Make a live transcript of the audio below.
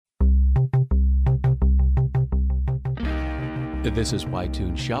This is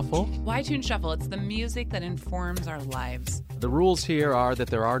Y-Tune Shuffle. Y-Tune Shuffle, it's the music that informs our lives. The rules here are that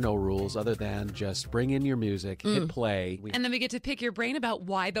there are no rules other than just bring in your music, hit play. And then we get to pick your brain about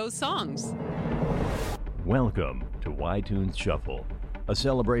why those songs. Welcome to Y-Tunes Shuffle, a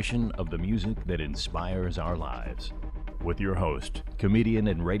celebration of the music that inspires our lives. With your host, comedian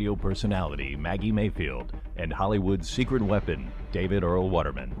and radio personality Maggie Mayfield, and Hollywood's secret weapon, David Earl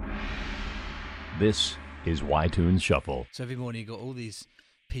Waterman. This is Y-Tunes Shuffle. So every morning you've got all these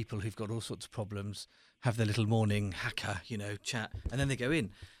people who've got all sorts of problems, have their little morning hacker, chat, and then they go in.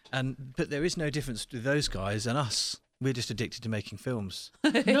 But there is no difference to those guys and us. We're just addicted to making films.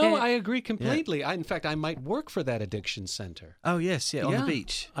 No, I agree completely. In fact, I might work for that addiction center. Oh, yes, on the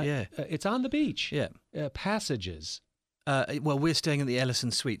beach. It's on the beach. Yeah. Passages. Well, we're staying at the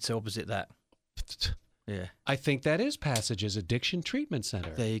Ellison Suite, so opposite that. Yeah. I think that is Passages Addiction Treatment Center.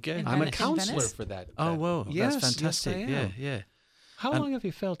 There you go. I'm a counselor for that. Oh, well, yes, that's fantastic. Yes, I am. Yeah. How long have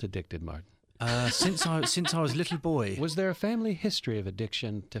you felt addicted, Martin? Since I was a little boy. Was there a family history of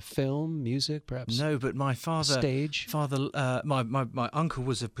addiction to film, music, perhaps? No, but my father... Stage? My uncle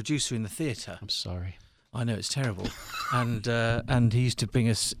was a producer in the theatre. I'm sorry. I know, it's terrible. And he used to bring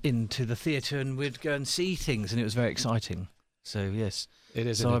us into the theatre and we'd go and see things, and it was very exciting. So, yes. It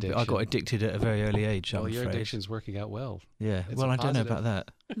is so an addiction. I got addicted at a very early age, I'm your afraid. addiction's working out well. Yeah. It's well, I don't know positive. about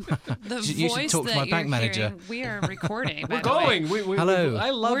that. The You should voice talk to that my you're bank manager. hearing, we are recording. We're by the way. going. Hello.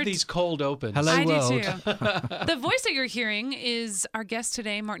 I love We're these cold opens. Hello, I world. do too. The voice that you're hearing is our guest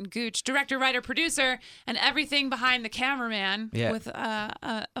today, Martin Gooch, director, writer, producer, and everything behind the cameraman with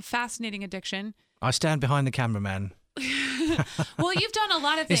a fascinating addiction. I stand behind the cameraman. Well, you've done a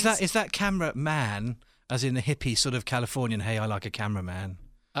lot of things. Is that camera man, as in the hippie sort of Californian, hey, I like a cameraman?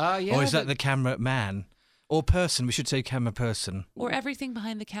 Yeah, Or is that the camera man? Or person, we should say camera person. Or everything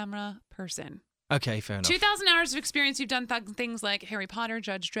behind the camera person. Okay, fair enough. 2,000 hours of experience. You've done things like Harry Potter,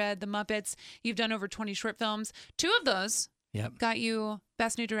 Judge Dredd, The Muppets. You've done over 20 short films. 2 of those got you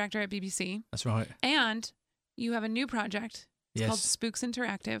Best New Director at BBC. That's right. And you have a new project. It's called Spooks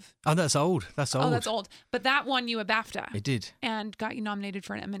Interactive. Oh, that's old. Oh, that's old. But that won you a BAFTA. It did. And got you nominated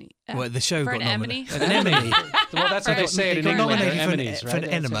for an Emmy. Well, the show for got an Emmy. An Emmy. Well, that's how they say it in Got England. nominated Emmys, for an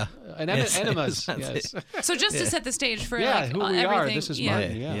enema. Enemas, That's yes. So just to set the stage for Who we everything. are. This is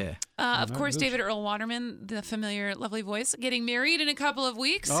Martin. Yeah. Of course, David Earl Waterman, the familiar, lovely voice, getting married in a couple of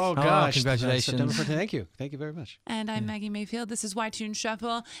weeks. Oh, gosh. Congratulations. Thank you. Thank you very much. And I'm Maggie Mayfield. This is Y-Tune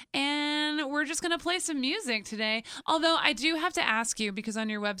Shuffle. And we're just going to play some music today. Although I do have to ask you, because on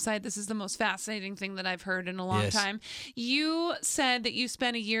your website, this is the most fascinating thing that I've heard in a long time. You said that you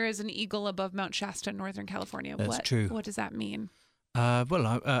spent a year as an eagle above Mount Shasta, Northern California. That's true. What does that mean?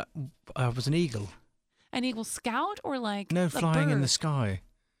 Well, I was an eagle. An Eagle Scout or like No, a flying in bird? the sky.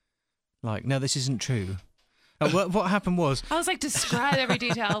 No, this isn't true. What happened was... I was like, describe every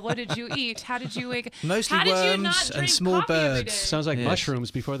detail. What did you eat? How did you wake up? Mostly How did you worms not and drink small coffee every birds. day? Sounds like Yes. mushrooms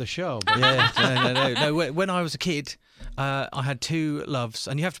before the show. No. When I was a kid, I had 2 loves.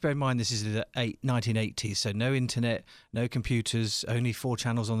 And you have to bear in mind this is the 1980s, so no internet, no computers, only 4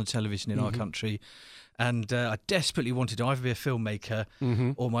 channels on the television in our country. And I desperately wanted to either be a filmmaker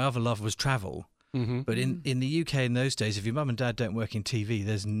or my other love was travel. But in the UK in those days, if your mum and dad don't work in TV,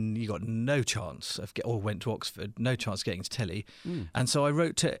 you got no chance or went to Oxford, no chance of getting to telly. And so I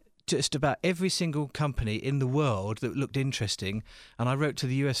wrote to just about every single company in the world that looked interesting, and I wrote to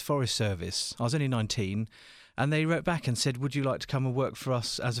the US Forest Service. I was only 19, and they wrote back and said, would you like to come and work for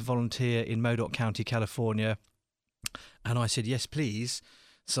us as a volunteer in Modoc County, California? And I said, yes, please.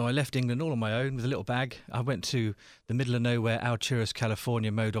 So I left England all on my own with a little bag. I went to the middle of nowhere, Alturas,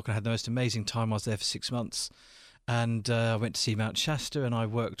 California, Modoc, and I had the most amazing time. I was there for 6 months. And I went to see Mount Shasta, and I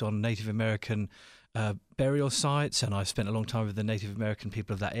worked on Native American burial sites, and I spent a long time with the Native American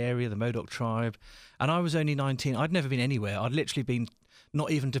people of that area, the Modoc tribe. And I was only 19. I'd never been anywhere. I'd literally been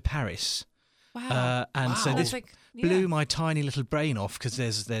not even to Paris. Wow. So this yeah. blew my tiny little brain off, because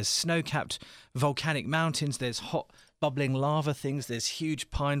there's snow-capped volcanic mountains, there's hot bubbling lava things, there's huge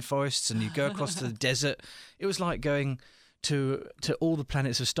pine forests, and you go across to the desert. It was like going to all the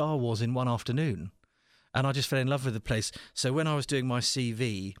planets of Star Wars in one afternoon. And I just fell in love with the place. So when I was doing my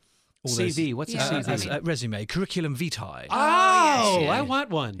CV... What's a CV? Resume, curriculum vitae. Oh, Yeah. I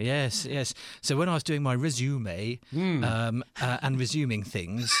want one. Yes. So when I was doing my resume and resuming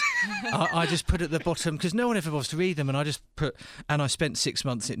things, I just put at the bottom, because no one ever bothers to read them, and I spent 6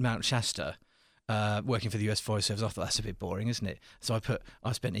 months at Mount Shasta working for the US Forest Service. I thought, that's a bit boring, isn't it? So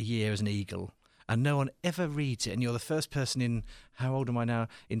I spent a year as an eagle, and no one ever reads it. And you're the first person in, how old am I now,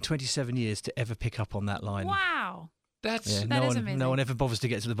 in 27 years to ever pick up on that line. Wow. That is no amazing. one ever bothers to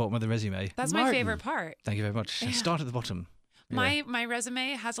get to the bottom of the resume. That's Martin. my favorite part. Thank you very much. Start at the bottom. My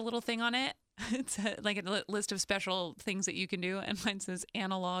resume has a little thing on it. It's like a list of special things that you can do, and mine says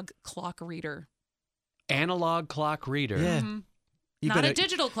analog clock reader. Analog clock reader. Yeah. Not a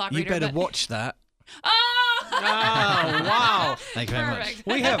digital clock reader. You better but... watch that. Oh! Wow. Thank you very Perfect.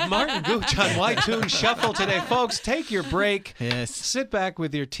 much. We have Martin Gooch on Y-Tune Shuffle today. Folks, take your break. Yes. Sit back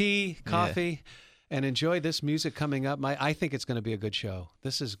with your tea, coffee, and enjoy this music coming up. I think it's going to be a good show.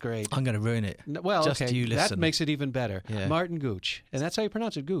 This is great. I'm going to ruin it. Well, Just okay. you listen. That makes it even better. Yeah. Martin Gooch. And that's how you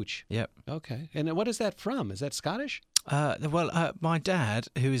pronounce it, Gooch. Yep. Okay. And what is that from? Is that Scottish? My dad,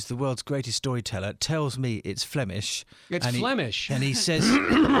 who is the world's greatest storyteller, tells me it's Flemish. It's Flemish. And he says,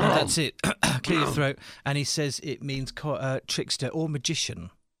 that's it, clear your throat. And he says it means trickster or magician.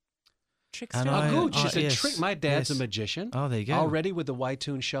 Trickster. Gooch is a yes, trick. My dad's yes. a magician. Oh, there you go. Already with the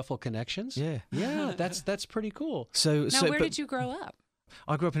Y-Tune Shuffle connections. Yeah. Yeah, that's pretty cool. So Now, where did you grow up?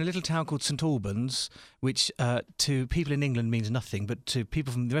 I grew up in a little town called St Albans, which to people in England means nothing, but to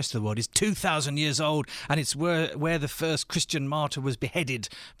people from the rest of the world is 2,000 years old, and it's where the first Christian martyr was beheaded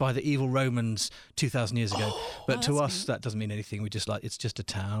by the evil Romans 2,000 years ago. But to us, that doesn't mean anything. We just it's just a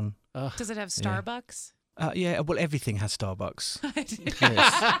town. Does it have Starbucks? Well, everything has Starbucks.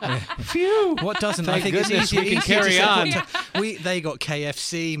 Phew. What doesn't? Thank I think goodness it's easier, we can easier to carry say on. what they got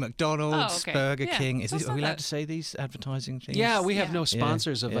KFC, McDonald's, Oh, okay. Burger Yeah. King. So it's Are not we allowed that- to say these advertising things? Yeah, we have Yeah. no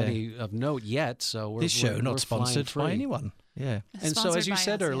sponsors of Yeah. any of note yet, so we're This show we're not flying sponsored by free. anyone. Yeah. And so, Sponsored as you by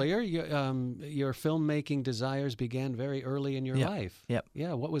said us, yeah. earlier, your filmmaking desires began very early in your Yep. life. Yep.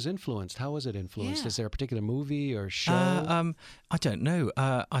 Yeah. What was influenced? How was it influenced? Yeah. Is there a particular movie or show? I don't know.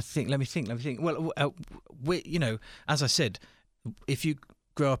 I think. Let me think. Well, as I said, if you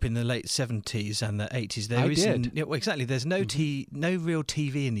grow up in the late 70s and the 80s, there I isn't. did. Yeah, well, exactly. There's no no real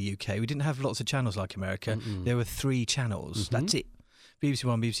TV in the UK. We didn't have lots of channels like America. There were 3 channels. That's it. BBC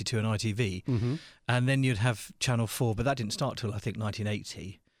One, BBC Two, and ITV. And then you'd have Channel 4, but that didn't start till I think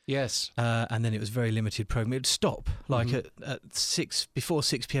 1980. Yes. And then it was very limited programming. It'd stop like at 6 before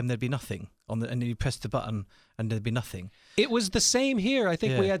 6 p.m. There'd be nothing and then you press the button and there'd be nothing. It was the same here. I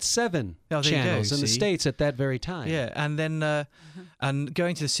think we Yeah. had 7 Oh, there you go, channels in the see? States at that very time. Yeah, and then and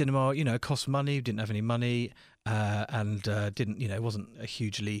going to the cinema, cost money. Didn't have any money, and didn't it wasn't a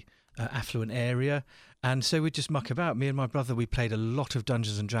hugely affluent area. And so we'd just muck about. Me and my brother, we played a lot of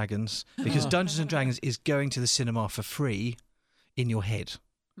Dungeons and Dragons because Dungeons and Dragons is going to the cinema for free in your head.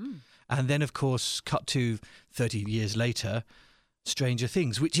 And then, of course, cut to 30 years later, Stranger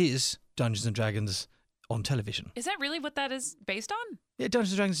Things, which is Dungeons and Dragons on television. Is that really what that is based on? Yeah,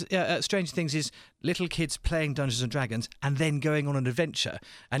 Dungeons and Dragons, Stranger Things is little kids playing Dungeons and Dragons and then going on an adventure.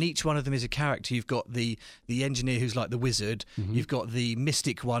 And each one of them is a character. You've got the engineer who's like the wizard. You've got the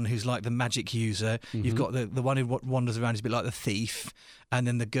mystic one who's like the magic user. You've got the one who wanders around is a bit like the thief. And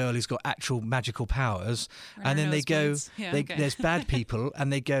then the girl who's got actual magical powers. Runner And then they go, nosebleeds. Yeah, okay. there's bad people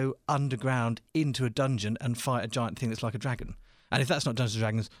and they go underground into a dungeon and fight a giant thing that's like a dragon. And if that's not Dungeons and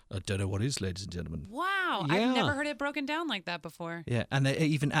Dragons, I don't know what is, ladies and gentlemen. Wow. Yeah. I've never heard it broken down like that before. Yeah, and they're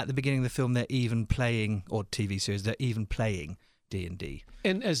even at the beginning of the film, they're even playing, or TV series, they're even playing D&D.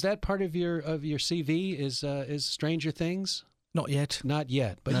 And is that part of your CV? Is Stranger Things? Not yet. Not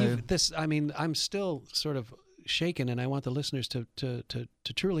yet, but No. I'm still sort of shaken, and I want the listeners to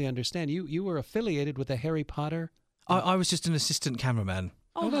truly understand. You were affiliated with the Harry Potter. I was just an assistant cameraman.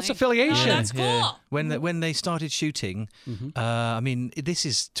 Oh, that's my- affiliation. Oh, that's cool. Yeah. When they started shooting, this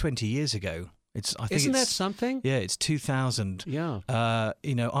is 20 years ago. Isn't that something? Yeah, it's 2000. Yeah.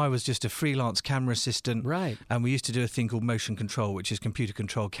 I was just a freelance camera assistant. Right. And we used to do a thing called motion control, which is computer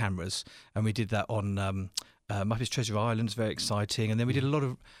controlled cameras. And we did that on Muppets Treasure Island. It's very exciting. And then we did a lot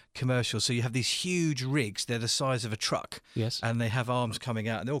of commercials. So you have these huge rigs. They're the size of a truck. Yes. And they have arms coming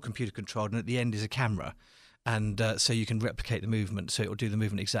out and they're all computer controlled. And at the end is a camera. And so you can replicate the movement, so it will do the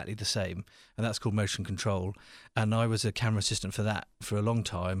movement exactly the same, and that's called motion control. And I was a camera assistant for that for a long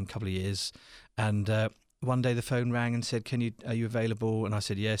time, a couple of years. And one day the phone rang and said, are you available? And I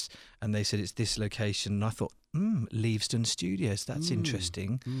said yes. And they said it's this location. And I thought, Leavesden Studios, that's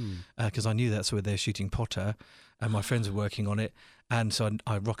interesting, because I knew that's where they're shooting Potter, and my friends were working on it. And so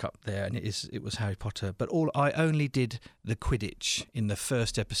I rock up there, and it was Harry Potter. But I only did the Quidditch in the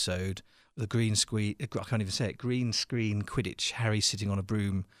first episode. The green screen, I can't even say it, green screen Quidditch, Harry sitting on a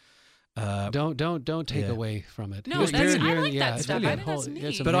broom. Don't take away from it. No, You're- I like yeah, that it's stuff. really I a think whole- that's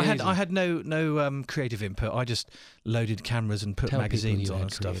it's neat. But amazing. I had no creative input. I just loaded cameras and put Tell people magazines you on had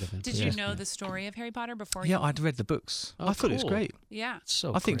and stuff. creative input. Did you know the story of Harry Potter before? Yeah, you... I'd read the books. Oh, I thought it was cool. great. Yeah.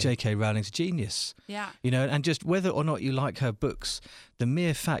 So I think great. J.K. Rowling's a genius. Yeah. You know, and just whether or not you like her books, the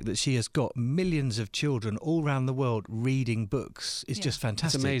mere fact that she has got millions of children all around the world reading books is Yeah. just It's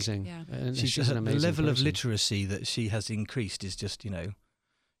fantastic. amazing. Yeah. And She's she's an the amazing level of person. literacy that she has increased is just, she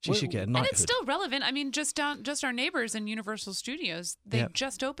Well, should get a And knighthood. it's still relevant. I mean, just our neighbors in Universal Studios, they Yeah.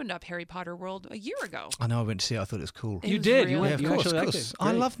 just opened up Harry Potter World a year ago. I know, I went to see it. I thought it was cool. It You was did. You really went. Yeah, of You cool. course, actually of liked course. it. I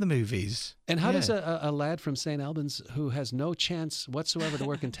Great. love the movies. And how does Yeah. a lad from St. Albans who has no chance whatsoever to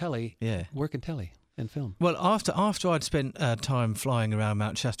work in telly Yeah. work in telly and film Well, after I'd spent time flying around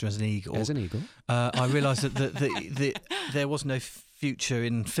Mount Shasta as an eagle, as an eagle? I realised that there was no future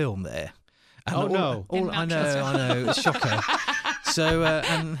in film there. And Oh, no. In I Mount know, Shasta. I know, it's shocker. So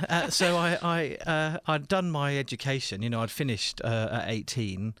I'd done my education. I'd finished at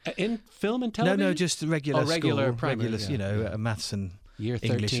 18. In film and television? No, just regular regular school, primary, regular, yeah. maths and Year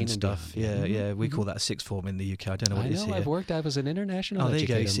 13 English and stuff. beyond. Yeah. We call that sixth form in the UK. I don't know what I it is know. here. I've worked. I was an international Oh, there you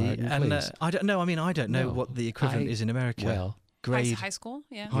go. educator, You see, Martin, and please. I don't know. I mean, I don't know No. what the equivalent is in America. Well, grade High school?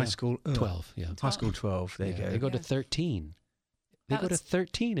 Yeah. high school 12. Yeah. High school 12. There you Yeah, go. They go to Yeah. 13. They go to That's-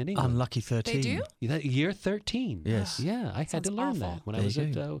 13 in England. Unlucky 13. They do? Year 13. Yes. Yeah, I had Sounds to learn awful. that when I There was you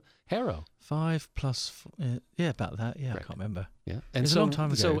at go. Harrow. 5 plus, yeah, about that. Yeah, I Right. can't remember. Yeah, It and was a so, long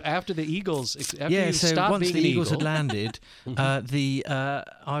time So ago. after the Eagles, after Yeah, you so stopped once being the an Eagles eagle, had landed,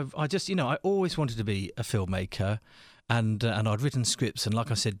 I just, I always wanted to be a filmmaker, and I'd written scripts, and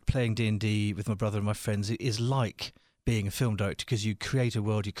like I said, playing D&D with my brother and my friends is like being a film director because you create a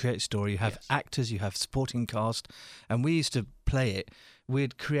world, you create a story, you have Yes. actors, you have supporting cast, and we used to play it.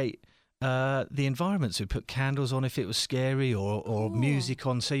 We'd create the environments. We'd put candles on if it was scary, or Cool. music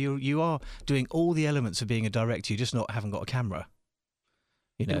on. So you are doing all the elements of being a director. You just haven't got a camera.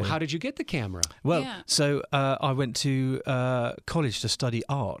 How did you get the camera? Well, Yeah. so I went to college to study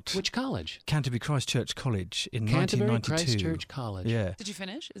art. Which college? Canterbury Christ Church College in Canterbury 1992. Christ Church College. Yeah. Did you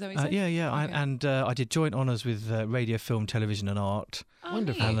finish? Is that what you said? Yeah. Okay. I did joint honours with radio, film, television, and art. Oh,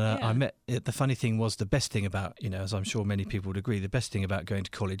 Wonderful. neat. And Yeah. I met. The funny thing was, the best thing about, as I'm sure many people would agree, the best thing about going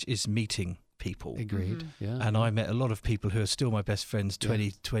to college is meeting people. Agreed. Mhm. Yeah. And I met a lot of people who are still my best friends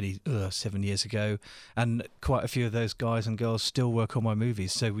 7 years ago. And quite a few of those guys and girls still work on my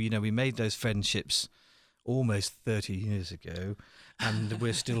movies. So, we made those friendships almost 30 years ago. And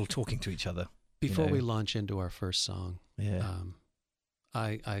we're still talking to each other. Before know. we launch into our first song, Yeah.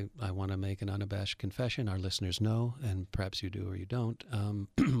 I want to make an unabashed confession. Our listeners know, and perhaps you do or you don't.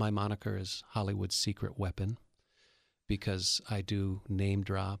 My moniker is Hollywood's secret weapon because I do name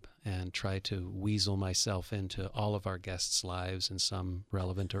drop and try to weasel myself into all of our guests' lives in some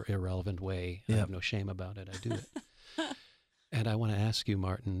relevant or irrelevant way. I Yep. have no shame about it. I do it. And I want to ask you,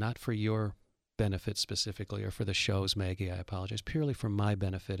 Martin, not for your benefit specifically or for the shows, Maggie, I apologize, purely for my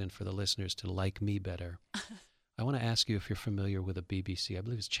benefit and for the listeners to like me better. I want to ask you if you're familiar with a BBC, I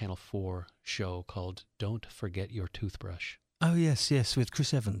believe it's Channel 4 show called Don't Forget Your Toothbrush. Oh, yes, with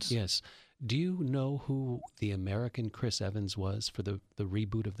Chris Evans. Yes. Do you know who the American Chris Evans was for the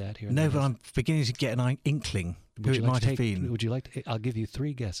reboot of that here? in No, the but US? I'm beginning to get an inkling who Would it you like might to have been. Would you like to? I'll give you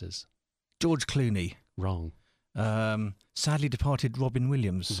 3 guesses. George Clooney. Wrong. Sadly departed Robin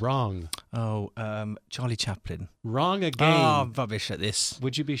Williams. Wrong. Oh, Charlie Chaplin. Wrong again. Oh, rubbish at this.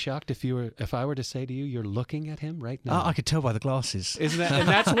 Would you be shocked if I were to say to you, you're looking at him right now? I could tell by the glasses. Isn't that? And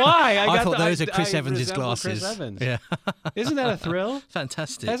that's why I thought those are Chris Evans' resemble glasses. Chris Evans. Yeah, Isn't that a thrill?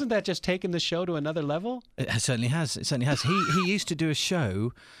 fantastic. Hasn't that just taken the show to another level? It certainly has. It certainly has. He used to do a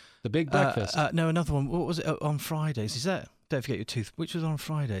show. The Big Breakfast. No, another one. What was it on Fridays? Is that? Don't Forget Your Tooth. Which was on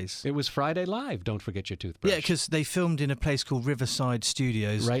Fridays? It was Friday Live. Don't forget your toothbrush. Yeah, because they filmed in a place called Riverside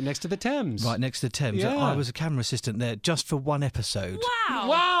Studios, right next to the Thames. right next to the Thames. Yeah. I was a camera assistant there just for one episode. Wow.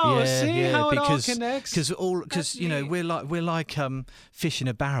 Wow! Yeah, see yeah, how it all because- connects. Because That's we're like fish in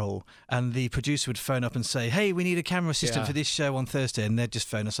a barrel, and the producer would phone up and say, "Hey, we need a camera assistant Yeah. for this show on Thursday," and they'd just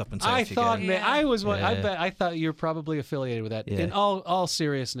phone us up and say, I "Off you thought, go." Yeah. I was. I Yeah. bet. I thought you're probably affiliated with that. Yeah. In all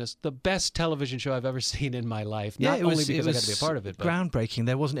seriousness, the best television show I've ever seen in my life. Yeah, Not it was, only because it I got was to be a part of it, but groundbreaking.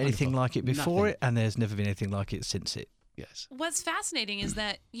 There wasn't anything Wonderful. like it before Nothing. it, and there's never been anything like it since it. yes. What's fascinating is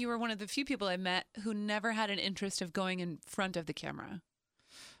that you were one of the few people I met who never had an interest of going in front of the camera.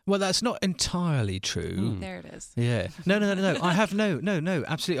 Well, that's not entirely true. There it is. Yeah. No. I have no,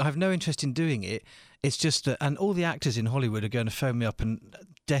 absolutely. I have no interest in doing it. It's just that, and all the actors in Hollywood are going to phone me up and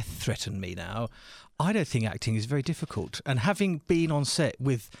death threaten me now. I don't think acting is very difficult. And having been on set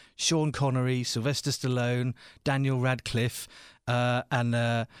with Sean Connery, Sylvester Stallone, Daniel Radcliffe, and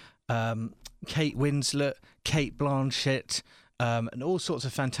Kate Winslet, Kate Blanchett, and all sorts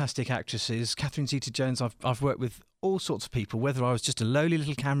of fantastic actresses. Catherine Zeta-Jones. I've worked with all sorts of people, whether I was just a lowly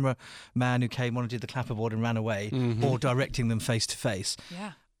little camera man who came on and did the clapperboard and ran away, or directing them face to face.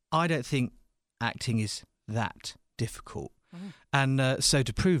 Yeah. I don't think acting is that difficult. And so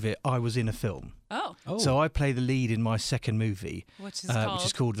to prove it, I was in a film. Oh. So I play the lead in my second movie, Which which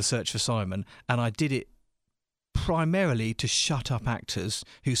is called The Search for Simon, and I did it primarily to shut up actors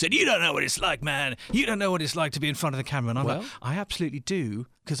who said, "You don't know what it's like, man. You don't know what it's like to be in front of the camera." And I'm like, I absolutely do,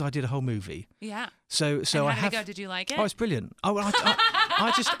 because I did a whole movie. Yeah. So and I how have. did it go? Did you like it? Oh, it's brilliant. Oh, well,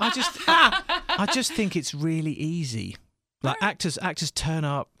 I just think it's really easy. Like actors turn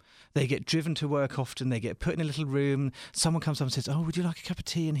up. They get driven to work often. They get put in a little room. Someone comes up and says, "Oh, would you like a cup of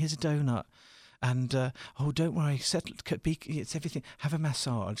tea? And here's a donut." And, "Oh, don't worry, it's everything. Have a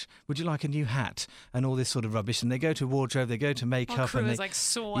massage. Would you like a new hat?" And all this sort of rubbish. And they go to wardrobe, they go to makeup. Our crew and is like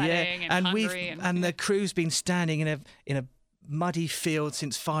sweating and hungry. And the crew's been standing in a muddy field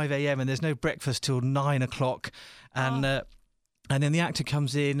since 5 a.m. and there's no breakfast till 9 o'clock. And then the actor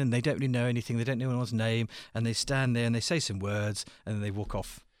comes in and they don't really know anything. They don't know anyone's name. And they stand there and they say some words and then they walk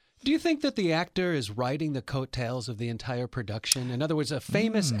off. Do you think that the actor is riding the coattails of the entire production? In other words, a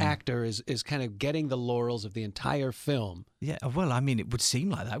famous actor is kind of getting the laurels of the entire film. Yeah, well, I mean, it would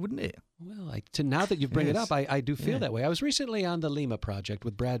seem like that, wouldn't it? Well, now that you bring it up, I do feel that way. I was recently on the Lima Project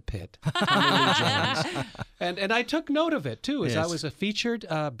with Brad Pitt, Tommy Lee Jones, and I took note of it, too, as I was a featured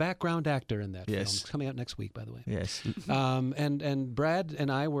background actor in that film. It's coming out next week, by the way. Yes. And Brad and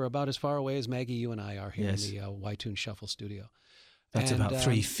I were about as far away as Maggie, you and I are here in the Y-Tunes Shuffle studio. That's about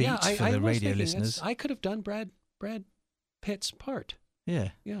 3 feet for the radio listeners. I could have done Brad Pitt's part. Yeah.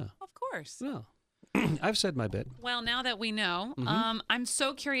 Yeah. Of course. Well, I've said my bit. Well, now that we know, I'm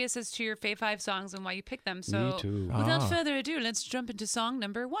so curious as to your Fave 5 songs and why you picked them. So Me too. Without further ado, let's jump into song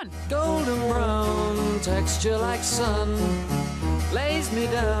number 1. Golden brown, texture like sun, lays me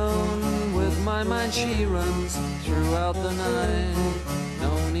down. With my mind she runs throughout the night.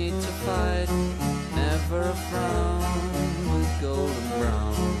 No need to fight, never a frown. With golden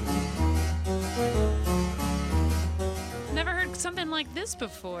brown. Never heard something like this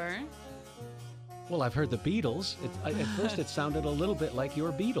before. Well, I've heard the Beatles. At first, it sounded a little bit like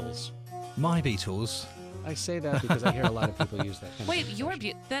your Beatles. My Beatles. I say that because I hear a lot of people use that kind Wait, of your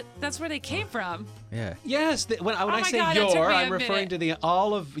that's where they came from. Yeah. Yes, when I say God, it took your, me a I'm referring minute. to the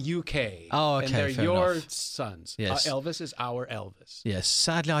all of UK. Oh, okay, And they're fair your enough. sons. Yes. Elvis is our Elvis. Yes.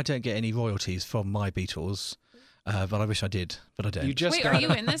 Sadly, I don't get any royalties from My Beatles, but I wish I did, but I don't. You just Wait, got are you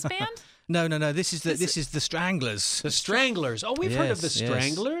in this band? No. This is the Stranglers. the Stranglers. Oh, we've heard of the Yes, yes.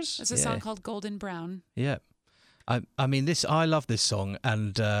 Stranglers. It's a song called Golden Brown. Yeah. I mean, I love this song,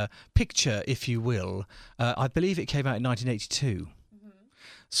 and picture, if you will, I believe it came out in 1982.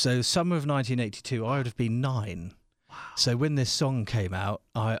 So summer of 1982, I would have been 9. Wow. So when this song came out,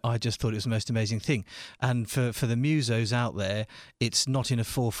 I just thought it was the most amazing thing. And for the musos out there, it's not in a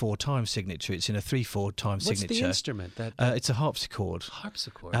 4/4 time signature; it's in a 3/4 time signature. What's the instrument? It's a harpsichord.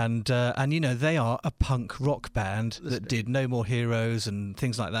 Harpsichord. And you know, they are a punk rock band that did No More Heroes and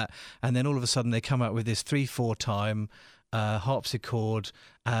things like that. And then all of a sudden they come out with this 3/4 time harpsichord,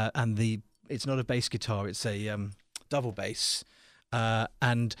 and it's not a bass guitar; it's a double bass.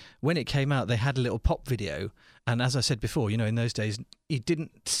 And when it came out, they had a little pop video. And as I said before, you know, in those days, you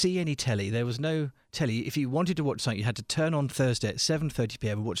didn't see any telly. There was no telly. If you wanted to watch something, you had to turn on Thursday at 7:30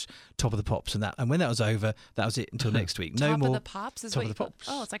 p.m. and watch Top of the Pops and that. And when that was over, that was it until next week. No Top more. of the Pops is Top what of the you- Pops.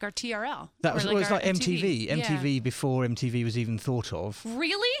 Oh, it's like our TRL. That Or was it's our like MTV. Yeah. MTV before MTV was even thought of.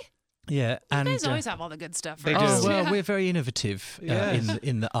 Really? Yeah, You and guys always have all the good stuff. They for do. us. oh well, Yeah. we're very innovative Yes.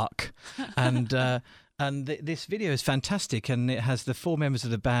 in the UC, and this video is fantastic, and it has the 4 members of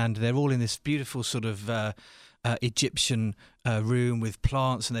the band. They're all in this beautiful sort of Egyptian room with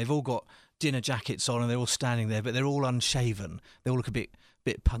plants, and they've all got dinner jackets on, and they're all standing there, but they're all unshaven. They all look a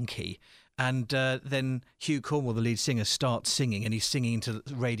bit punky. And then Hugh Cornwell, the lead singer, starts singing, and he's singing into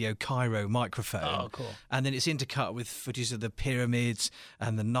the Radio Cairo microphone. Oh, cool. And then it's intercut with footage of the pyramids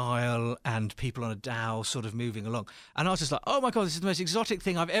and the Nile and people on a dhow sort of moving along. And I was just like, oh my God, this is the most exotic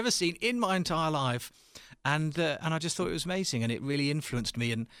thing I've ever seen in my entire life. And I just thought it was amazing, and it really influenced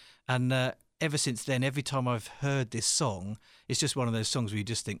me. And ever since then, every time I've heard this song, it's just one of those songs where you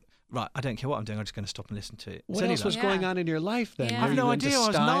just think, right, I don't care what I'm doing, I'm just going to stop and listen to it. What else was Yeah. going on in your life then? Yeah. Were I have you no into idea, I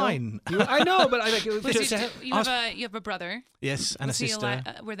was style? 9. I know, but I think it was Was just. you have a brother. Yes, and Was a he sister.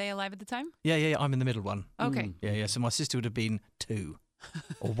 were they alive at the time? Yeah, I'm in the middle one. Okay. Yeah. So my sister would have been 2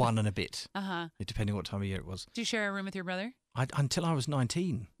 or 1 and a bit, Uh-huh. depending what time of year it was. Do you share a room with your brother? Until I was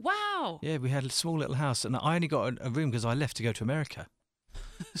 19. Wow. Yeah, we had a small little house, and I only got a room because I left to go to America.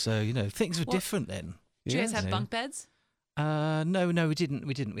 So things were different then. Did you guys have bunk beds? No, we didn't.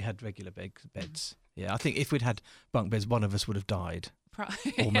 We had regular beds. Yeah, I think if we'd had bunk beds, one of us would have died.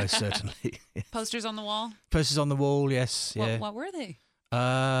 Almost certainly. Posters on the wall? Posters on the wall, yes. Yeah. What were they?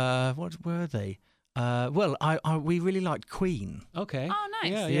 What were they? Well, we really liked Queen. Okay. Oh,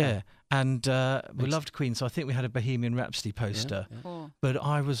 nice. Yeah. And we loved Queen, so I think we had a Bohemian Rhapsody poster. Yeah. Cool. But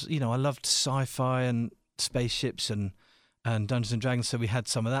I loved sci-fi and spaceships and Dungeons and Dragons, so we had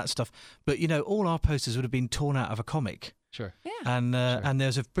some of that stuff. But all our posters would have been torn out of a comic. Sure. Yeah. And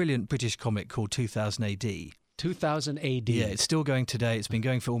there's a brilliant British comic called 2000 AD. 2000 AD. Yeah, it's still going today. It's been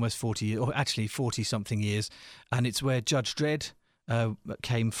going for almost 40 years, or actually 40-something years. And it's where Judge Dredd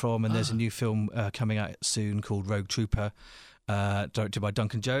came from. And there's a new film coming out soon called Rogue Trooper, directed by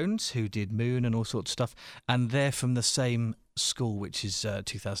Duncan Jones, who did Moon and all sorts of stuff. And they're from the same school, which is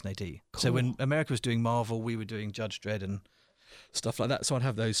 2000 AD. Cool. So when America was doing Marvel, we were doing Judge Dredd and stuff like that. So I'd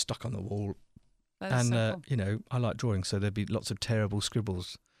have those stuck on the wall. That is so cool. I like drawing, so there'd be lots of terrible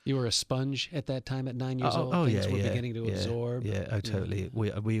scribbles. You were a sponge at that time at 9 years old? Oh, Things yeah, were beginning to yeah, absorb? Yeah, totally.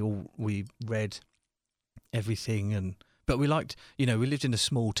 We read everything, but we liked, we lived in a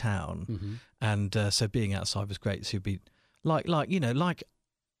small town, Mm-hmm. and so being outside was great. So it'd be like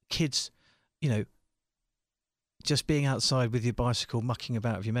kids, just being outside with your bicycle, mucking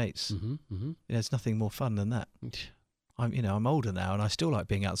about with your mates. Mm-hmm. Mm-hmm. There's nothing more fun than that. I'm older now, and I still like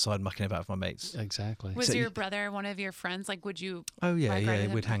being outside mucking about with my mates. Exactly. Was your brother one of your friends? Like, would you? Oh yeah, bike ride with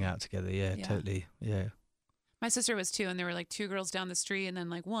him? we'd hang out together. Yeah, totally. Yeah. My sister was too, and there were like two girls down the street, and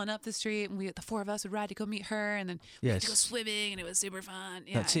then like one up the street, and the four of us would ride to go meet her, and then we had to go swimming, and it was super fun.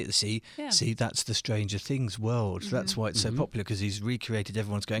 Yeah. That's it. See, that's the Stranger Things world. So that's why it's so popular, because he's recreated.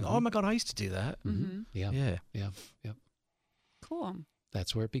 Everyone's going, oh my God, I used to do that. Mm-hmm. Yeah. Cool.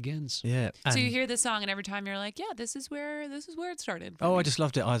 That's where it begins. Yeah. So you hear this song, and every time you're like, yeah, this is where it started. Oh, I just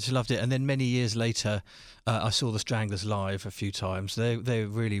loved it. And then many years later, I saw the Stranglers live a few times. They're a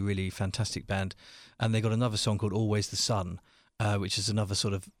really, really fantastic band. And they got another song called Always the Sun, which is another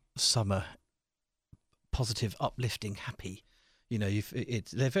sort of summer, positive, uplifting, happy.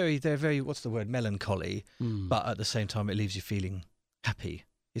 They're very, what's the word, melancholy, but at the same time, it leaves you feeling happy.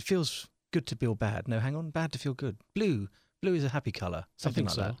 It feels good to feel bad. No, hang on, bad to feel good. Blue is a happy colour, something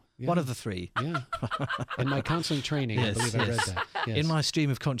like that. Yeah. One of the three. Yeah. In my counselling training, I believe I read that. Yes. In my stream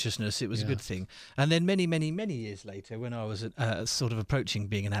of consciousness, it was a good thing. And then many, many, many years later, when I was sort of approaching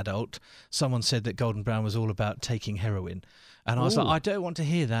being an adult, someone said that Golden Brown was all about taking heroin. And I was like, I don't want to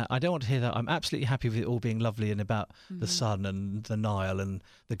hear that. I'm absolutely happy with it all being lovely and about the sun and the Nile and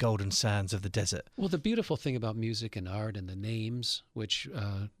the golden sands of the desert. Well, the beautiful thing about music and art and the names, which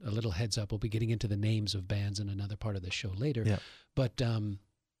a little heads up, we'll be getting into the names of bands in another part of the show later. Yeah. But,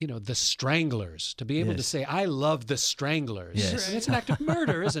 the Stranglers, to be able to say, I love the Stranglers. Yes. It's an act of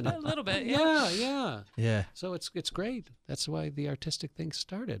murder, isn't it? A little bit. Yeah. So it's great. That's why the artistic thing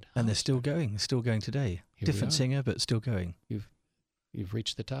started. And they're still going today. Here we Different are. singer, but still going. You've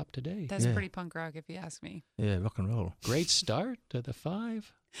reached the top today. That's pretty punk rock, if you ask me. Yeah, rock and roll. Great start to the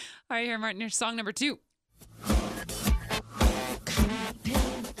 5. All right, here, Martin, here's song number 2.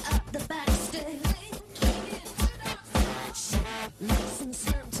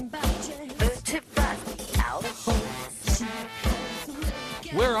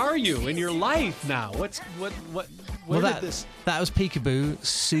 Where are you in your life now? Where did this? That was Peekaboo,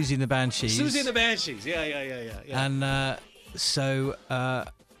 Susie and the Banshees. Susie and the Banshees. Yeah. And so,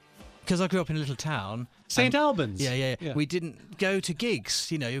 because I grew up in a little town, St. Albans. Yeah. We didn't go to gigs,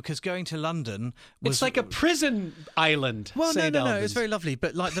 because going to London was... It's like a prison island. Well, St. no, Albans. it's very lovely,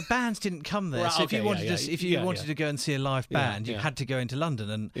 but like the bands didn't come there. Well, so if you okay, wanted yeah, to go and see a live band, you yeah. had to go into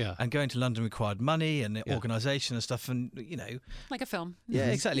London, and going to London required money and organisation and stuff, and Like a film. Yeah,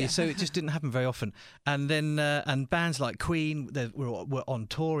 exactly. So it just didn't happen very often. And then and bands like Queen were on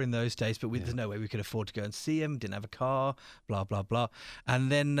tour in those days, but there's no way we could afford to go and see them. Didn't have a car. Blah blah blah. And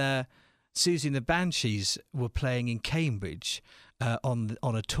then Susie and the Banshees were playing in Cambridge on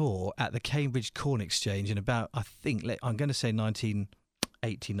a tour at the Cambridge Corn Exchange in about, I think, I'm going to say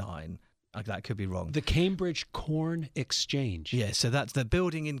 1989. That could be wrong. The Cambridge Corn Exchange. Yeah, so that's the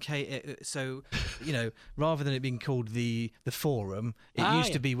building in so rather than it being called the Forum, it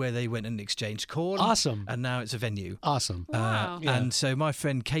used to be where they went and exchanged corn. Awesome. And now it's a venue. Awesome. Wow. And so my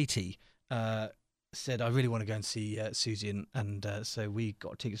friend Katie said, I really want to go and see Susie, and so we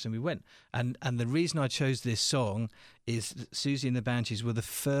got tickets and we went. And the reason I chose this song is that Susie and the Banshees were the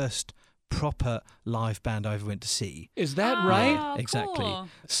first proper live band I ever went to see. Is that right? Oh, Exactly. cool.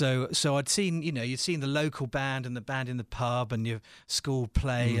 So I'd seen, you'd seen the local band and the band in the pub and your school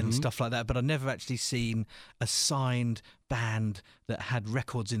play and stuff like that, but I'd never actually seen a signed band that had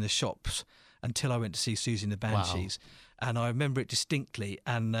records in the shops until I went to see Susie and the Banshees. And I remember it distinctly.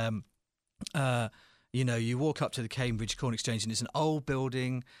 And, you walk up to the Cambridge Corn Exchange and it's an old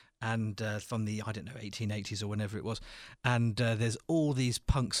building and from the, 1880s or whenever it was. And there's all these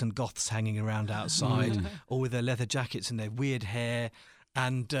punks and goths hanging around outside, all with their leather jackets and their weird hair.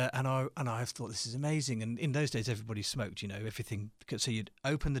 And I thought, this is amazing. And in those days, everybody smoked, everything. So you'd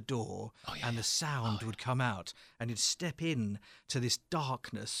open the door and the sound would come out and you'd step in to this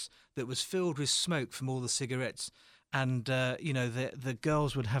darkness that was filled with smoke from all the cigarettes. And, the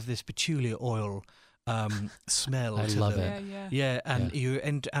girls would have this patchouli oil smell I to love them. it. Yeah,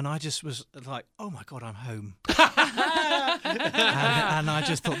 and and I just was like, oh my God, I'm home. and I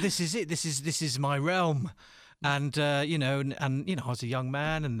just thought, this is it. This is my realm. And I was a young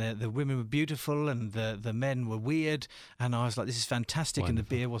man, and the women were beautiful, and the men were weird, and I was like, this is fantastic. Wonderful. And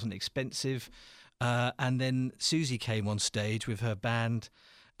the beer wasn't expensive. And then Susie came on stage with her band,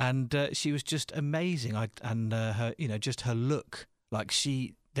 and she was just amazing. Her, just her look, like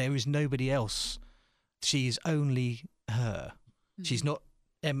there is nobody else. She's only her. She's not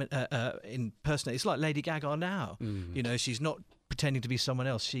impersonating. It's like Lady Gaga now. She's not pretending to be someone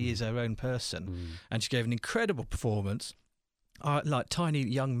else. She is her own person. And she gave an incredible performance. Like tiny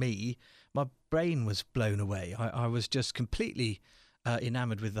young me, my brain was blown away. I was just completely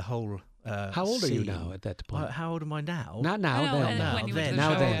enamoured with the whole How old are you scene. now at that point? How old am I now? Not now, I know, then. when you went to the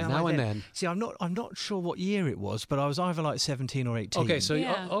Now show. then. Now and then. See, I'm not sure what year it was, but I was either like 17 or 18. Okay, so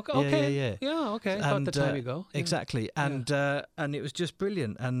Yeah. okay. Yeah. Okay. About the time you go. Yeah. Exactly, and it was just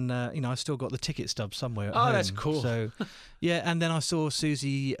brilliant, and I still got the ticket stub somewhere at home. Oh, that's cool. So, yeah, and then I saw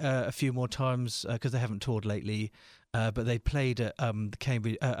Susie a few more times because they haven't toured lately, but they played at the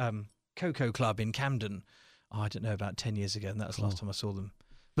Cambridge Cocoa Club in Camden. I don't know, about 10 years ago, and that was the last time I saw them.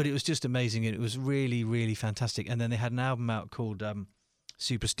 But it was just amazing, and it was really, really fantastic. And then they had an album out called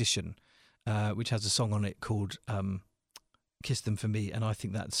Superstition, which has a song on it called Kiss Them For Me, and I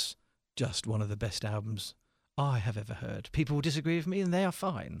think that's just one of the best albums I have ever heard. People will disagree with me, and they are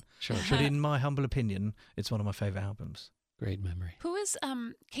fine. Sure. But in my humble opinion, it's one of my favourite albums. Great memory. Who is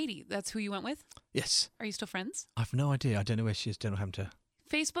Katie? That's who you went with? Yes. Are you still friends? I've no idea. I don't know where she is. Don't know how to...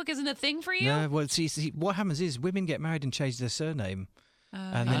 Facebook isn't a thing for you? No, well, see, what happens is women get married and change their surname.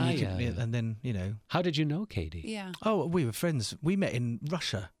 And then and then. How did you know Katie? Yeah. Oh, we were friends. We met in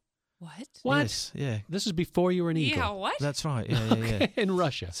Russia. What? What? Yes, yeah. This is before you were an eagle. Yeah, what? That's right. Yeah. In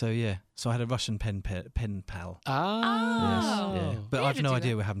Russia. So I had a Russian pen pal. Ah. Yes, yeah. But We I've had to no do idea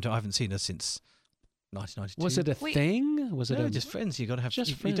that. what happened to her. I haven't seen her since 1992. Was it a Wait. thing? Was it No, a just friends. You got to have.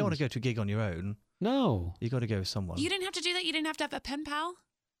 Just You don't want friends. to go to a gig on your own. No. You got to go with someone. You didn't have to do that? You didn't have to have a pen pal?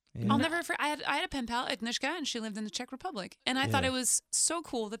 Yeah. I'll never I had a pen pal, Agnieszka, and she lived in the Czech Republic. And I thought Yeah. it was so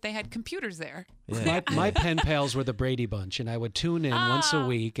cool that they had computers there. Yeah. My pen pals were the Brady Bunch, and I would tune in once a Ah.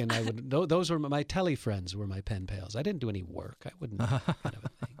 week, and I would. Those were my tele friends. Were my pen pals. I didn't do any work. I wouldn't. kind of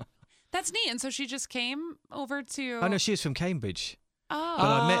a thing. That's neat. And so she just came over to. I know she was from Cambridge, Oh. but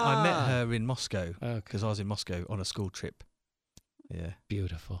I met her in Moscow Okay. because I was in Moscow on a school trip. Yeah,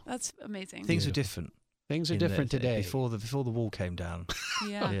 Beautiful. That's amazing. things were Beautiful. different. Things are in different today. Before the wall came down.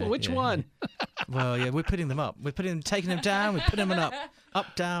 Yeah. Yeah, Which yeah, one? Well, yeah, we're putting them up. We're taking them down. We're putting them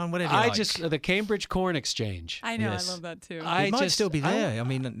up, down, whatever. You I like. just the Cambridge Corn Exchange. I know. Yes. I love that too. I It might just- still be I- there. I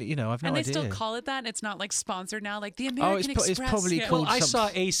mean, I've no and they idea. still call it that. It's not like sponsored now, like the Oh, American it's Express. probably Yeah. called Well, I saw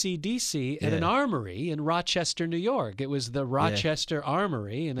something- AC/DC at Yeah. an armory in Rochester, New York. It was the Rochester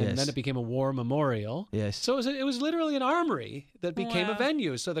Armory, and then Yes. it became a war memorable. Yes. So it was literally an armory that became a Wow.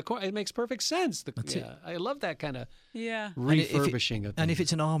 venue. So it makes perfect sense. That's it. I love that kind of Yeah. And refurbishing of And if things.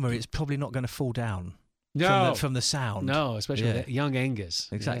 it's an armory, it's probably not going to fall down no, from the sound. no, especially Yeah. with young Angus.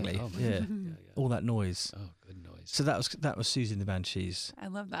 Exactly. Yeah. Oh, my Yeah. God. All that noise. Oh, good noise. So that was Susie and the Banshees. I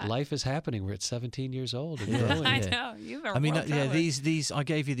love that. Life is happening. We're at 17 years old and Yeah. growing. I Yeah. know. You are I mean, world yeah, traveler. these I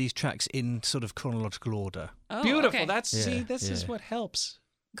gave you these tracks in sort of chronological order. Oh, Beautiful. okay. That's Yeah, this is yeah. what helps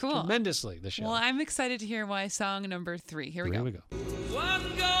cool. tremendously. The show. Well, I'm excited to hear why song number 3. Here we go. we go. One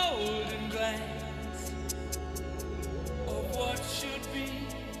golden glance of what should be.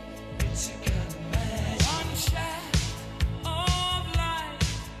 It's a kind of magic. One shaft of light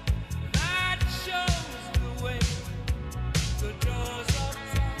that shows the way. The doors of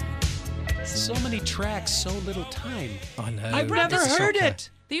time. So many tracks, so little time. I know. I've brought never this heard shocker. it.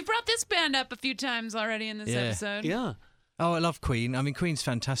 You've brought this band up a few times already in this Yeah. episode. Yeah. Oh, I love Queen. I mean, Queen's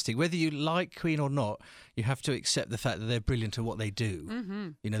fantastic. Whether you like Queen or not, you have to accept the fact that they're brilliant at what they do. Mm-hmm.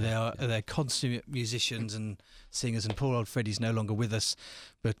 You know, they're consummate musicians and singers, and poor old Freddie's no longer with us,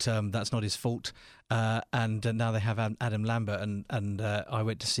 but that's not his fault. And now they have Adam Lambert, and I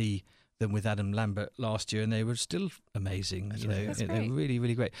went to see them with Adam Lambert last year, and they were still amazing. That's They're great. really,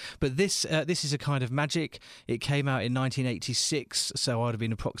 really great. But this is a kind of magic. It came out in 1986, so I'd have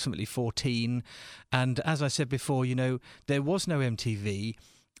been approximately 14. And as I said before, you know, there was no MTV.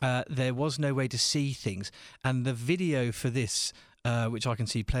 There was no way to see things, and the video for this, which I can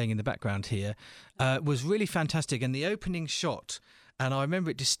see playing in the background here, was really fantastic. And the opening shot. And I remember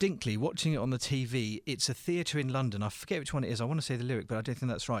it distinctly, watching it on the TV. It's a theatre in London. I forget which one it is. I want to say the lyric, but I don't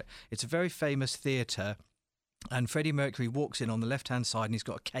think that's right. It's a very famous theatre. And Freddie Mercury walks in on the left-hand side, and he's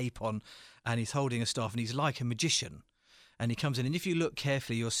got a cape on, and he's holding a staff, and he's like a magician. And he comes in, and if you look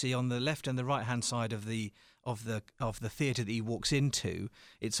carefully, you'll see on the left and the right-hand side of the theatre that he walks into,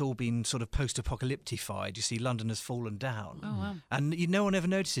 it's all been sort of post-apocalyptified. You see, London has fallen down. Oh, wow. And no one ever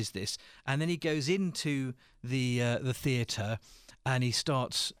notices this. And then he goes into the theatre, and he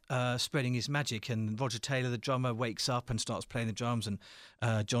starts spreading his magic, and Roger Taylor, the drummer, wakes up and starts playing the drums, and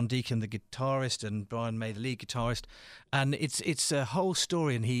John Deacon, the guitarist, and Brian May, the lead guitarist. And it's a whole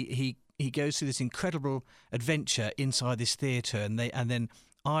story, and he goes through this incredible adventure inside this theatre, and then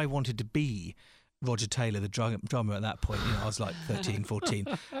I wanted to be Roger Taylor, the drummer at that point. You know, I was like 13, 14,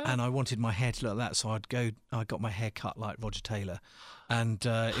 and I wanted my hair to look like that, so I got my hair cut like Roger Taylor. And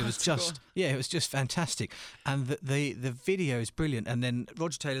it was just, it was just fantastic. And the video is brilliant. And then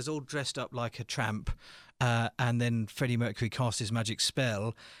Roger Taylor's all dressed up like a tramp. And then Freddie Mercury casts his magic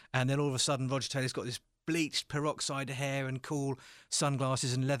spell. And then all of a sudden, Roger Taylor's got this bleached peroxide hair and cool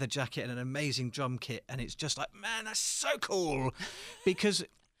sunglasses and leather jacket and an amazing drum kit. And it's just like, man, that's so cool. Because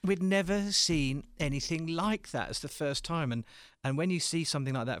we'd never seen anything like that. It's the first time. And when you see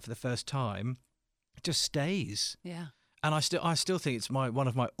something like that for the first time, it just stays. Yeah. And I still think it's one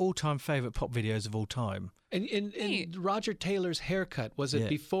of my all-time favourite pop videos of all time. And Roger Taylor's haircut, was it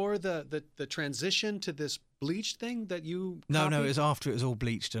before the transition to this bleached thing that you copied? No, it was after it was all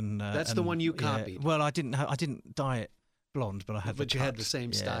bleached and that's the one you copied. Well, I didn't dye it blonde, but I had. But you had the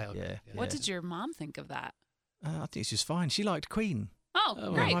same style. Yeah. What did your mom think of that? I think it's just fine. She liked Queen. Oh,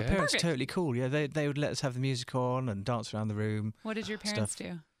 great! My parents Perfect. are totally cool. Yeah, they would let us have the music on and dance around the room. What did your parents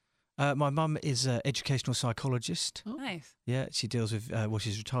do? My mum is an educational psychologist. Oh. Nice. Yeah, she deals with,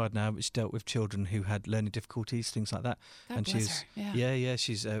 she's retired now, but she dealt with children who had learning difficulties, things like that. God and bless she's, her. Yeah,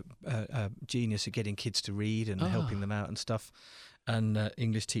 she's a genius at getting kids to read and helping them out and stuff. And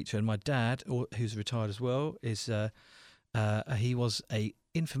English teacher. And my dad, who's retired as well, is he was a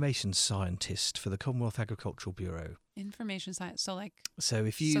information scientist for the Commonwealth Agricultural Bureau. Information science. So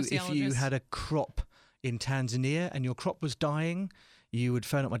if you sociologist. had a crop in Tanzania and your crop was dying, you would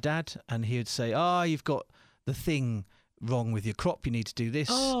phone up my dad and he would say, you've got the thing wrong with your crop, you need to do this.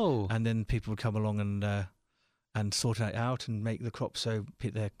 And then people would come along and sort it out and make the crop so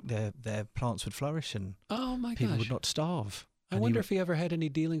their plants would flourish and people would not starve. I wonder if he ever had any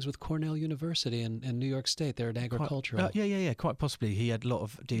dealings with Cornell University in New York State. They're an agricultural. Yeah, quite possibly. He had a lot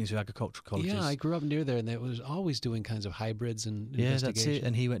of dealings with agricultural colleges. Yeah, I grew up near there, and they was always doing kinds of hybrids and yeah, investigation. that's it.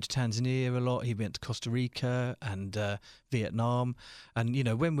 And he went to Tanzania a lot. He went to Costa Rica and Vietnam. And, you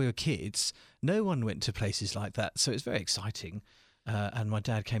know, when we were kids, no one went to places like that. So it's very exciting. And my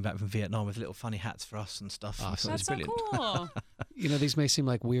dad came back from Vietnam with little funny hats for us and stuff. Awesome. That's so cool. You know, these may seem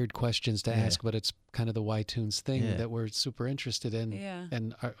like weird questions to ask, but it's kind of the Y-Tunes thing that we're super interested in. Yeah.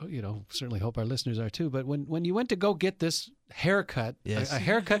 And, certainly hope our listeners are too. But when you went to go get this haircut, a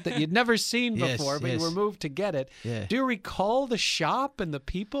haircut that you'd never seen before, but you were moved to get it, do you recall the shop and the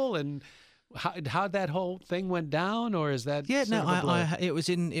people and how that whole thing went down, or is that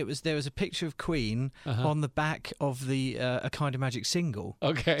there was a picture of Queen on the back of the A Kind of Magic single.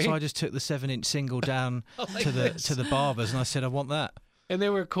 Okay. So I just took the 7-inch single down to the barbers and I said I want that. And they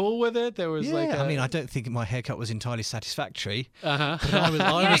were cool with it. There was I mean, I don't think my haircut was entirely satisfactory. But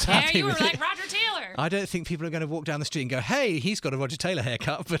I was happy you were with like it. Roger Taylor. I don't think people are going to walk down the street and go, "Hey, he's got a Roger Taylor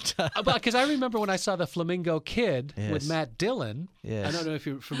haircut." But because I remember when I saw the Flamingo Kid with Matt Dillon. Yes. I don't know if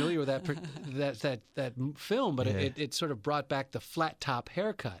you're familiar with that film, but it sort of brought back the flat top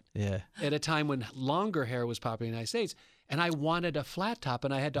haircut. Yeah. At a time when longer hair was popular in the United States, and I wanted a flat top,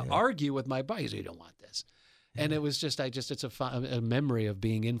 and I had to argue with my buddies, "You don't want this." And it was just, it's a memory of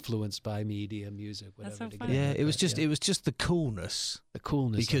being influenced by media, music, whatever. That's so funny. Yeah, it was just the coolness. The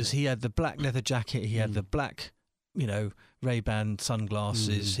coolness. Because he had the black leather jacket, he had the black, Ray-Ban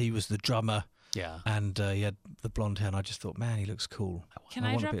sunglasses. He was the drummer, Yeah. And he had the blonde hair, and I just thought, man, he looks cool. Can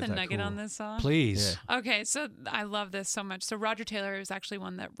I want a drop bit the of that nugget cool. on this song? Please. Okay, so I love this so much. So Roger Taylor is actually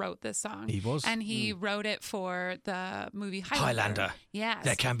one that wrote this song. He was? And he wrote it for the movie Highlander. Highlander. Yes.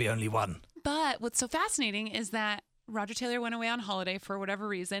 There can be only one. But what's so fascinating is that Roger Taylor went away on holiday for whatever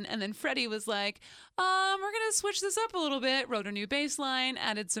reason, and then Freddie was like, we're going to switch this up a little bit, wrote a new bass line,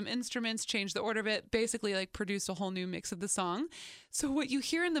 added some instruments, changed the order of it, basically like produced a whole new mix of the song. So what you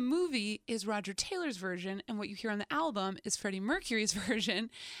hear in the movie is Roger Taylor's version, and what you hear on the album is Freddie Mercury's version,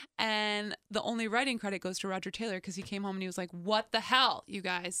 and the only writing credit goes to Roger Taylor because he came home and he was like, what the hell, you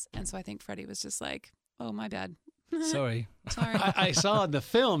guys? And so I think Freddie was just like, oh, my bad. Sorry. Sorry. I saw in the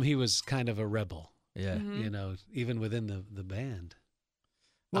film he was kind of a rebel. Yeah. Mm-hmm. You know, even within the band.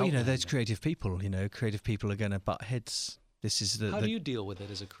 Well, there's Outlander. creative people. Creative people are going to butt heads. This is How do you deal with it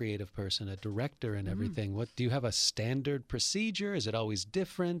as a creative person, a director, and everything? What do you have a standard procedure? Is it always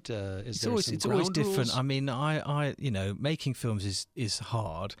different? It's always different. Rules? I mean, I making films is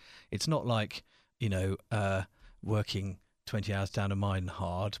hard. It's not like working 20 hours down a mine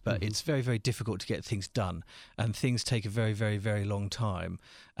hard, but it's very, very difficult to get things done, and things take a very, very, very long time.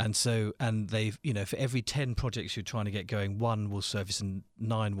 And so, and they've, for every 10 projects you're trying to get going, 1 will surface and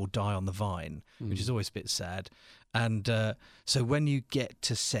 9 will die on the vine, which is always a bit sad. And so when you get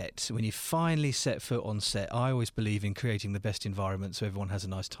to set, when you finally set foot on set, I always believe in creating the best environment so everyone has a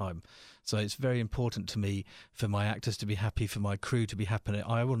nice time. So it's very important to me for my actors to be happy, for my crew to be happy.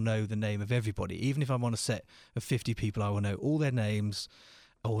 I will know the name of everybody. Even if I'm on a set of 50 people, I will know all their names,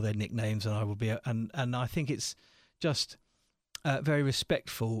 all their nicknames, and I will be. And I think it's just very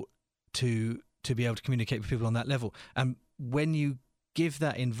respectful to be able to communicate with people on that level. And when you give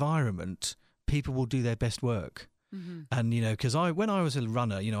that environment, people will do their best work. Mm-hmm. And, because when I was a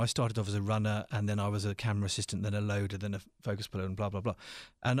runner, I started off as a runner, and then I was a camera assistant, then a loader, then a focus puller, and blah, blah, blah.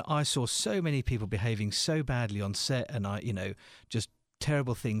 And I saw so many people behaving so badly on set, and just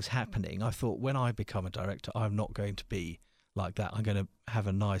terrible things happening. I thought, when I become a director, I'm not going to be like that. I'm going to have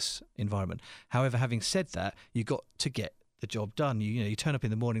a nice environment. However, having said that, you got to get the job done. You turn up in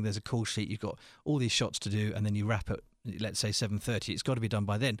the morning, there's a call sheet, you've got all these shots to do, and then you wrap it, let's say 7:30. It's got to be done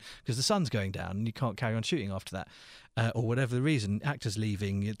by then because the sun's going down and you can't carry on shooting after that, or whatever the reason. Actors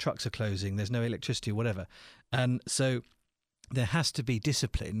leaving, your trucks are closing, there's no electricity or whatever. And so there has to be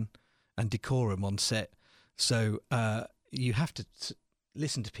discipline and decorum on set. So you have to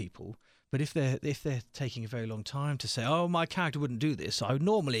listen to people. But if they're taking a very long time to say, oh, my character wouldn't do this, I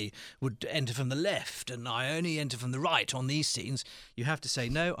normally would enter from the left and I only enter from the right on these scenes, you have to say,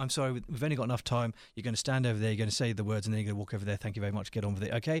 no, I'm sorry, we've only got enough time. You're going to stand over there, you're going to say the words, and then you're going to walk over there. Thank you very much. Get on with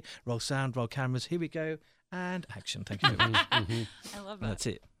it. Okay, roll sound, roll cameras. Here we go. And action. Thank you very much. I love that. That's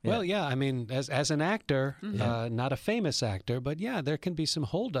it. Well, yeah, I mean, as an actor, not a famous actor, but yeah, there can be some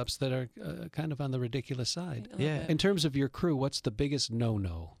holdups that are kind of on the ridiculous side. Yeah. In terms of your crew, what's the biggest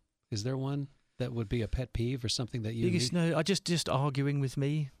no-no? Is there one that would be a pet peeve or something that you Biggest no, I just arguing with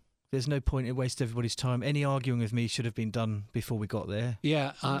me. There's no point in wasting everybody's time. Any arguing with me should have been done before we got there.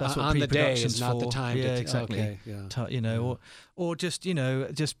 Yeah, That's what on the day is pre-production's not the for. time. Yeah, to exactly. Okay, yeah. Or just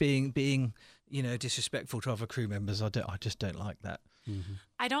just being disrespectful to other crew members. I just don't like that. Mm-hmm.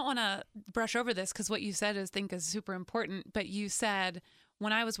 I don't want to brush over this because what you said is super important. But you said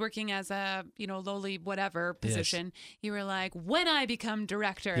when I was working as a lowly whatever position, you were like, when I become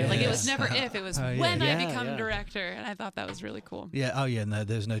director. Yes. Like it was never if, it was Oh, yeah. when I Yeah, become yeah. director. And I thought that was really cool. Yeah. Oh yeah. No,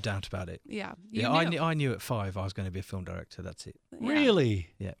 there's no doubt about it. Yeah. Yeah. knew. I knew at 5 I was going to be a film director. That's it. Yeah. Really?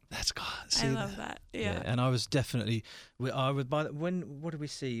 Yeah. That's God. I See love that. Yeah. And I was definitely. What did we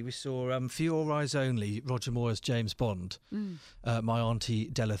see? We saw For Your Eyes Only, Roger Moore's James Bond. My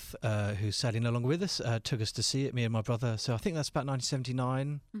auntie Deleth, who's sadly no longer with us, took us to see it. Me and my brother. So I think that's about 1979.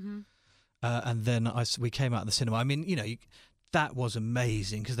 Mm-hmm. And then we came out of the cinema. I mean, that was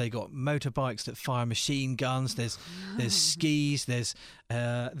amazing because they got motorbikes that fire machine guns. There's skis.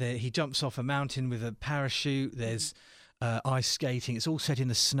 He jumps off a mountain with a parachute. There's ice skating. It's all set in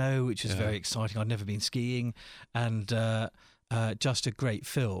the snow, which is very exciting. I'd never been skiing, and just a great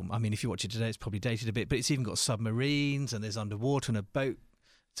film. I mean, if you watch it today, it's probably dated a bit, but it's even got submarines and there's underwater and a boat.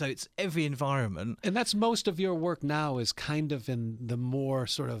 So it's every environment. And that's most of your work now is kind of in the more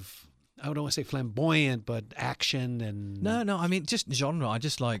sort of, I don't want to say flamboyant, but action and No, I mean just genre. I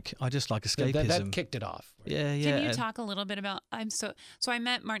just like escapism. that kicked it off. Yeah. Can you talk a little bit about? So I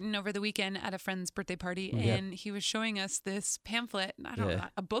met Martin over the weekend at a friend's birthday party, and he was showing us this pamphlet. I don't know,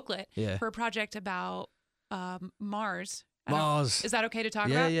 a booklet for a project about Mars I don't- Mars. Is that okay to talk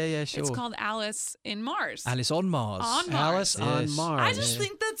Yeah, about? yeah, sure. It's called Alice in Mars. Alice on Mars. On Mars. Alice on Yes. Mars. I just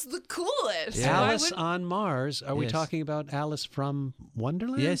think that's the coolest. Yeah. Why Alice would- on Mars. Are we Yes. talking about Alice from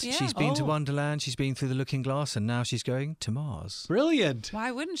Wonderland? Yes, Yeah. she's been to Oh. Wonderland. She's been through the Looking Glass, and now she's going to Mars. Brilliant.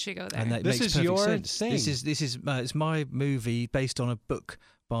 Why wouldn't she go there? And that This makes is perfect your sense. thing. This is it's my movie based on a book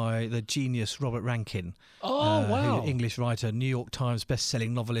by the genius Robert Rankin. Oh, wow. English writer, New York Times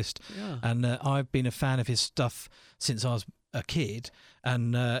best-selling novelist, Yeah. and I've been a fan of his stuff since I was a kid.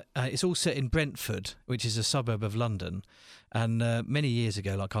 And it's all set in Brentford, which is a suburb of London. And many years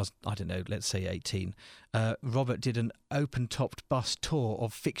ago, like I don't know, let's say 18, Robert did an open-topped bus tour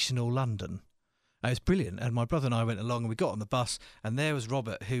of fictional London. It was brilliant, and my brother and I went along, and we got on the bus, and there was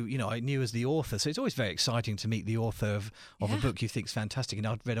Robert, who I knew as the author. So it's always very exciting to meet the author of a Yeah. book you think's fantastic. And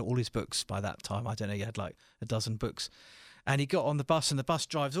I'd read all his books by that time. I don't know, he had like a dozen books. And he got on the bus, and the bus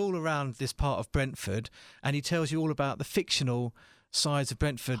drives all around this part of Brentford, and he tells you all about the fictional sides of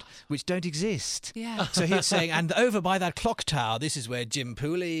Brentford which don't exist. Yeah. So he's saying, and over by that clock tower, this is where Jim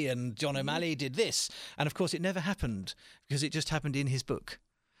Pooley and John O'Malley did this. And of course, it never happened because it just happened in his book.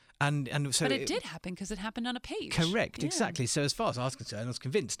 And so But it did happen because it happened on a page. Correct, Yeah. exactly. So as far as I was concerned, I was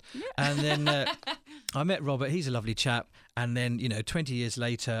convinced. And then I met Robert. He's a lovely chap. And then, 20 years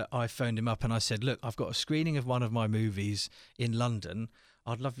later, I phoned him up and I said, look, I've got a screening of one of my movies in London.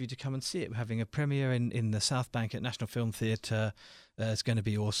 I'd love you to come and see it. We're having a premiere in the South Bank at National Film Theatre. It's going to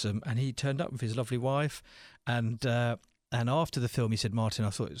be awesome. And he turned up with his lovely wife. And after the film, he said, Martin, I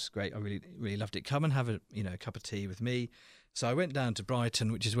thought it was great. I really, really loved it. Come and have a cup of tea with me. So I went down to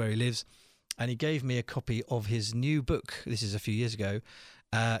Brighton, which is where he lives, and he gave me a copy of his new book. This is a few years ago,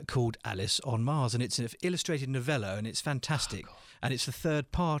 called Alice on Mars, and it's an illustrated novella, and it's fantastic. And it's the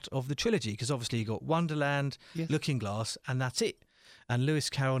third part of the trilogy because obviously you got Wonderland, Yes. Looking Glass, and that's it. And Lewis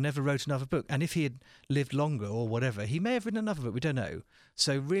Carroll never wrote another book. And if he had lived longer or whatever, he may have written another book. We don't know.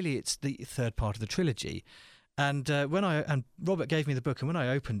 So really, it's the third part of the trilogy. And and Robert gave me the book, and when I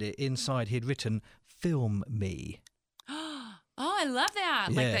opened it, inside he had written "Film Me." Oh, I love that.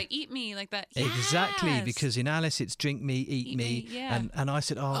 Like Yeah. that eat me, like that. Exactly, Yes. because in Alice it's drink me, eat me. yeah. And I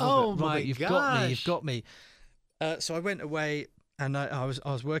said, oh, Oh, Robert, my you've got gosh. me, you've got me. So I went away, and I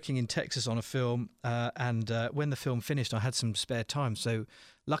was working in Texas on a film, and when the film finished, I had some spare time. So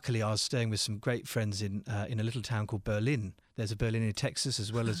luckily, I was staying with some great friends in a little town called Berlin. There's a Berlin in Texas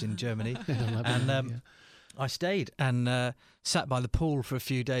as well as in Germany. And I stayed and sat by the pool for a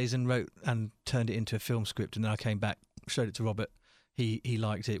few days and wrote and turned it into a film script. And then I came back, showed it to Robert. He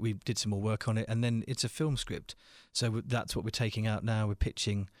liked it. We did some more work on it, and then it's a film script. So that's what we're taking out now. We're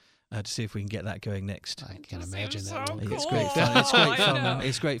pitching to see if we can get that going next. I can't That imagine seems that. so won't be- It's cool. great fun. It's great I fun. know.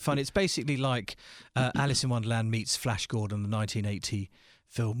 It's great fun. It's basically like Alice in Wonderland meets Flash Gordon, the 1980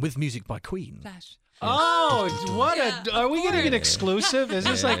 film with music by Queen. Flash. Oh, what Yeah, a! Are we getting an course. exclusive? Is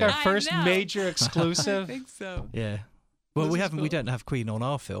this Yeah. like our I first know. major I exclusive? think so. Yeah. Well, This we is haven't. cool. We don't have Queen on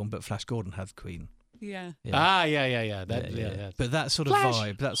our film, but Flash Gordon had Queen. Yeah. Yeah. Ah, yeah. That, yeah. But that sort of Flash.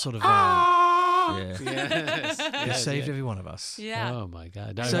 vibe. That sort of vibe. Ah! Yeah. Yes. It yes, saved yes. every one of us. Yeah. Oh my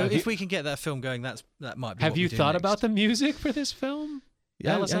God! Now, So have if you, we can get that film going, that might be. have what you we do thought next. about the music for this film?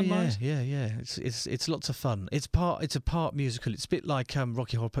 Alice on Mars? Yeah. It's lots of fun. It's a part musical. It's a bit like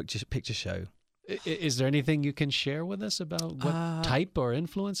Rocky Horror Picture Show. Is there anything you can share with us about what type or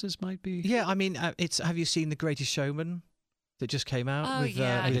influences might be? Yeah, I mean, have you seen The Greatest Showman that just came out Oh, with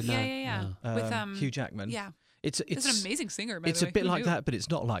yeah. I did not. Yeah. With Hugh Jackman? Yeah. It's He's an amazing singer. By it's the a way. bit Who like knew? that, but it's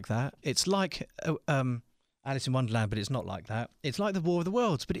not like that. It's like Alice in Wonderland, but it's not like that. It's like The War of the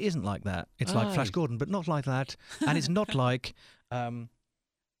Worlds, but it isn't like that. It's like Flash Aye. Gordon, but not like that. And it's not like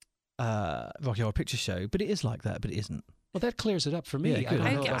Rocky Horror Picture Show, but it is like that, but it isn't. Well, that clears it up for me. Yeah, I good. don't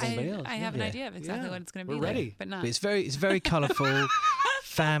I, know about anybody else. I have an Yeah. idea of exactly Yeah. what it's going to be We're like, ready. but not. But it's very colourful,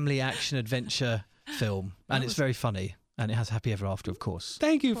 family action adventure film, and it's very funny, and it has Happy Ever After, of course.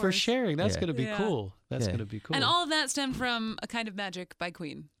 Thank you Of for course. sharing. That's Yeah. going to be Yeah. cool. That's Yeah. going to be cool. And all of that stemmed from A Kind of Magic by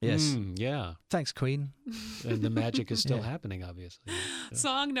Queen. Yes, Yeah. thanks, Queen. And the magic is still Yeah. happening, obviously. Yeah.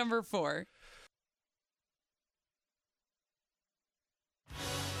 Song number 4.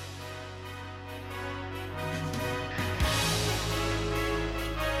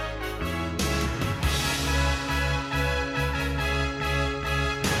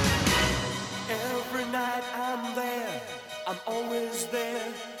 Every night I'm there, I'm always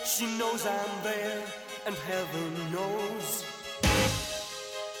there. She knows I'm there, and heaven knows.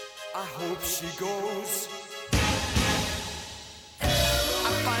 I hope she goes.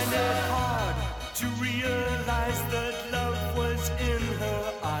 I find it hard to realize that love was in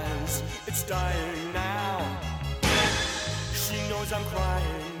her eyes. It's dying now. She knows I'm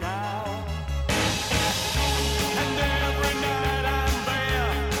crying now. And every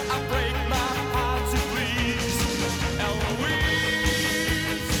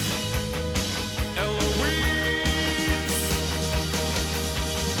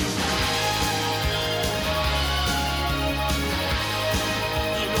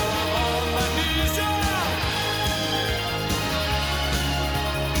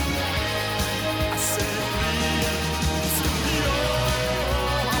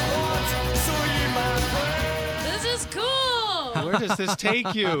Where does this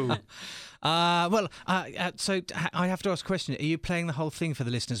take you? So I have to ask a question. Are you playing the whole thing for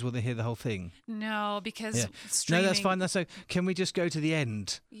the listeners? Will they hear the whole thing? No, because Yeah. streaming. No, that's fine. That's so. Can we just go to the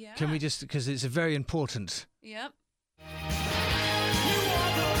end? Yeah. Can we just, because it's very important. Yep.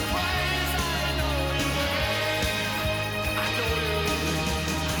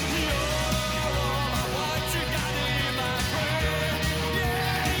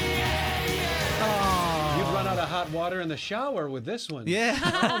 You'd run out of hot water in the shower with this one. Yeah.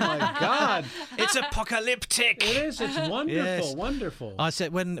 Oh my God. It's apocalyptic. It is. It's wonderful. Yes. Wonderful. I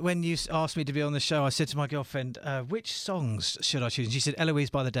said when you asked me to be on the show, I said to my girlfriend, "Which songs should I choose?" And she said, "Eloise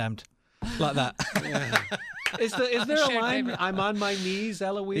by the Damned," like that. Yeah. Is there a Shared line? favorite. I'm on my knees,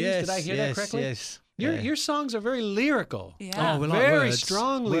 Eloise. Yes, Did I hear that correctly? Yes. Your songs are very lyrical. Yeah. Oh, we like Very words.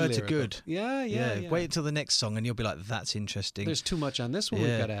 strongly Words lyrical. are good. Yeah. Wait until the next song, and you'll be like, "That's interesting." There's too much on this one.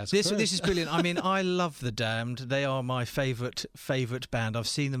 We've got to ask. This first. is brilliant. I mean, I love the Damned. They are my favourite band. I've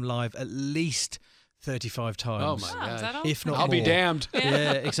seen them live at least 35 times. Oh my Oh, is that God. all? If not I'll be more. damned.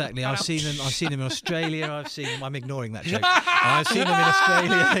 Yeah, exactly. I've seen them in Australia. I've seen them. I'm ignoring that joke. I've seen them in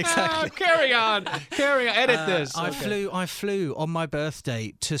Australia. Exactly. Carry on. Edit this. I Okay. flew on my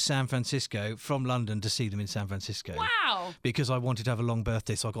birthday to San Francisco from London to see them in San Francisco. Wow. Because I wanted to have a long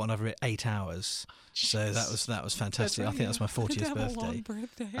birthday, so I got another 8 hours. So that was fantastic. I think that's my 40th birthday.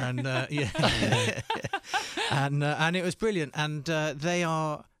 And and it was brilliant. And they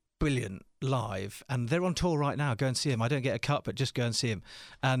are brilliant live, and they're on tour right now. Go and see them. I don't get a cut, but just go and see them.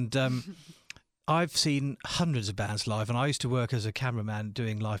 And I've seen hundreds of bands live, and I used to work as a cameraman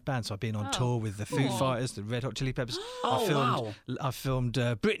doing live bands. So I've been on tour with the Foo cool. Fighters, the Red Hot Chili Peppers. Oh, I filmed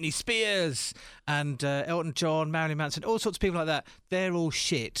Britney Spears and Elton John, Marilyn Manson, all sorts of people like that. They're all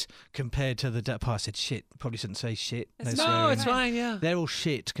shit compared to the. I said shit. Probably shouldn't say shit. It's No, swearing. it's fine. Yeah. They're all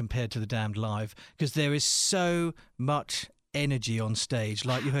shit compared to the Damned live, because there is so much energy on stage,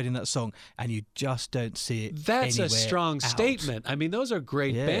 like you heard in that song, and you just don't see it. That's a anywhere strong out. statement. I mean, those are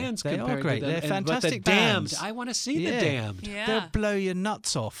great Yeah, bands they are compared great. to them. They're fantastic but the Damned, bands. I want to see the Yeah. Damned. Yeah. They'll blow your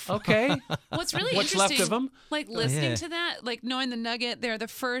nuts off. Okay. What's really What's interesting, left of 'em? like listening Yeah. to that, like knowing the Nugget, they're the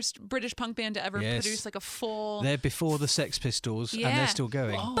first British punk band to ever Yes. produce like a full. They're before the Sex Pistols, and Yeah. they're still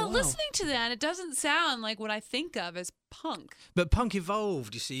going. Oh, But wow. listening to that, it doesn't sound like what I think of as punk. But punk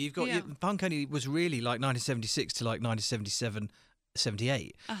evolved, you see. You've got Yeah. punk only was really like 1976 to like 1977,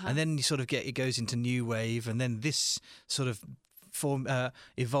 78, Uh-huh. and then you sort of it goes into new wave, and then this sort of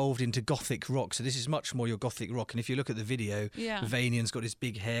evolved into gothic rock. So this is much more your gothic rock. And if you look at the video, Yeah. Vanian's got his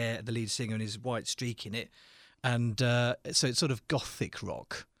big hair, the lead singer, and his white streak in it, and so it's sort of gothic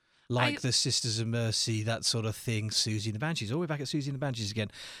rock. Like the Sisters of Mercy, that sort of thing. Susie and the Banshees, all the way back at Susie and the Banshees again,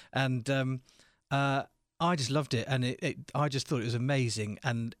 and I just loved it, and I just thought it was amazing.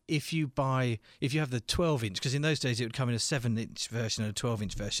 And if you have the 12-inch, because in those days it would come in a 7-inch version and a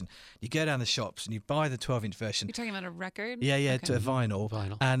 12-inch version, you go down the shops and you buy the 12-inch version. You're talking about a record? Yeah, Okay. to a vinyl.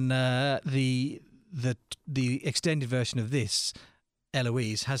 Vinyl. And the extended version of this,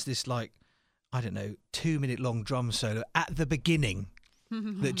 Eloise, has this like, I don't know, 2-minute long drum solo at the beginning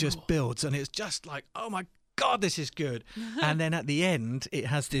that just builds, and it's just like, oh my God, this is good. And then at the end, it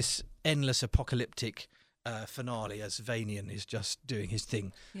has this endless apocalyptic finale as Vanian is just doing his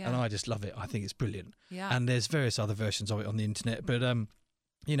thing, Yeah. and I just love it. I think it's brilliant. Yeah. And there's various other versions of it on the internet, but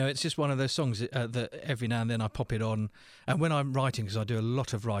you know, it's just one of those songs that every now and then I pop it on, and when I'm writing, because I do a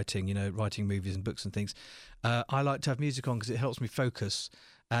lot of writing, you know, writing movies and books and things, I like to have music on because it helps me focus.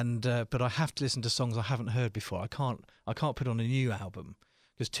 And but I have to listen to songs I haven't heard before. I can't put on a new album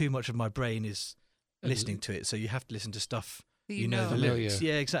because too much of my brain is listening to it. So you have to listen to stuff you know the Familiar. lyrics.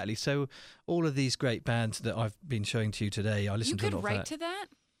 Yeah, exactly. So all of these great bands that I've been showing to you today, I listen You to a could lot write of that. to that?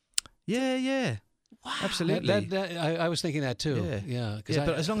 Yeah. Wow. Absolutely. I was thinking that too. Yeah. But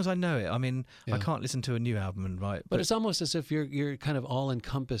as long as I know it, I mean, Yeah. I can't listen to a new album and write. But it's almost as if you're kind of all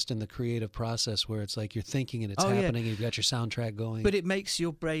encompassed in the creative process, where it's like you're thinking and it's happening, and you've got your soundtrack going. But it makes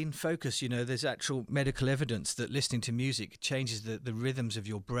your brain focus. You know, there's actual medical evidence that listening to music changes the rhythms of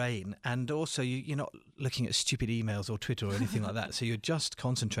your brain. And also, you're not looking at stupid emails or Twitter or anything like that. So you're just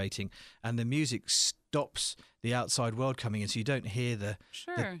concentrating, and the music stops the outside world coming in. So you don't hear the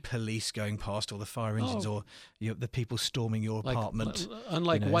police going past or the fire engines or the people storming your apartment.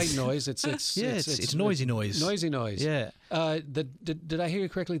 Unlike you know. white noise, it's noisy noise. Noisy noise. Yeah. Did I hear you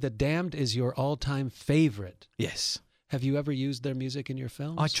correctly? The Damned is your all-time favorite. Yes. Have you ever used their music in your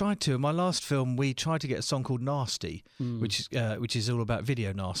films? I tried to. In my last film, we tried to get a song called Nasty, Mm. which is all about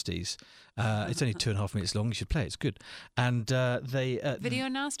video nasties. It's only 2.5 minutes long. You should play it. It's good. And they Video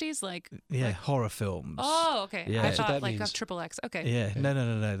nasties, like horror films. Oh, okay. Yeah. I That's what thought that like a means. triple X. Okay. Yeah,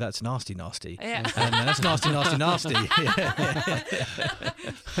 no. That's nasty. Yeah. And that's nasty.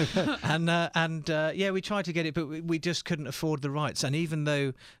 And we tried to get it, but we just couldn't afford the rights. And even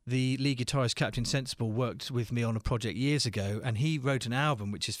though the lead guitarist Captain Sensible worked with me on a project years ago, and he wrote an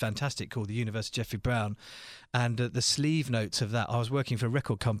album which is fantastic called The Universe of Jeffrey Brown, and the sleeve notes of that, I was working for a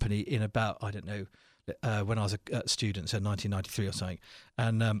record company in about, I don't know, when I was a student, so 1993 or something,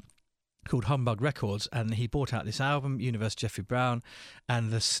 and called Humbug Records, and he brought out this album, Universe Jeffrey Brown,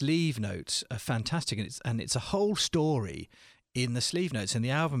 and the sleeve notes are fantastic, and it's a whole story in the sleeve notes, and the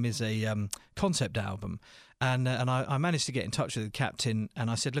album is a concept album, and I managed to get in touch with the captain,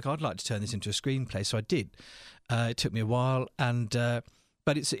 and I said, look, I'd like to turn this into a screenplay, so I did. It took me a while,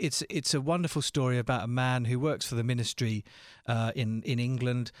 but it's a wonderful story about a man who works for the ministry in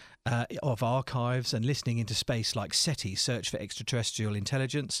England of archives and listening into space, like SETI, Search for Extraterrestrial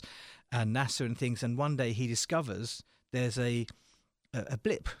Intelligence, and NASA and things. And one day he discovers there's a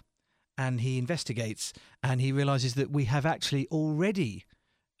blip, and he investigates, and he realizes that we have actually already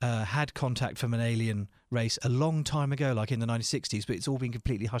had contact from an alien race a long time ago, like in the 1960s, but it's all been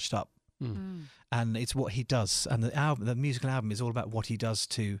completely hushed up. And it's what he does, and the musical album is all about what he does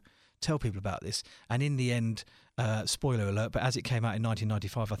to tell people about this. And in the end, spoiler alert, but as it came out in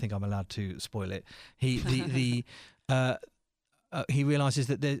 1995, I think I'm allowed to spoil it. He realizes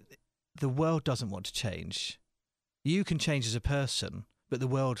that the world doesn't want to change. You can change as a person, but the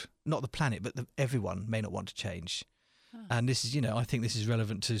world, not the planet, but everyone may not want to change. And this is, I think this is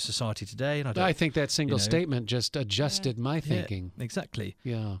relevant to society today. And I think that single statement just adjusted my thinking. Yeah, exactly.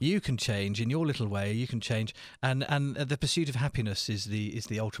 Yeah, you can change in your little way. You can change, and the pursuit of happiness is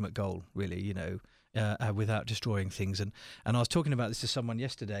the ultimate goal, really. Without destroying things. And I was talking about this to someone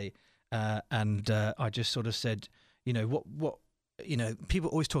yesterday, and I just sort of said, what. People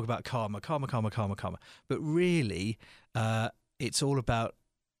always talk about karma, but really, it's all about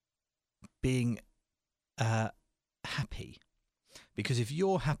being happy, because if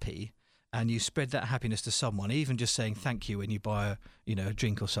you're happy and you spread that happiness to someone, even just saying thank you when you buy a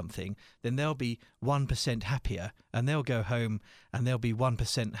drink or something, then they'll be 1% happier, and they'll go home and they'll be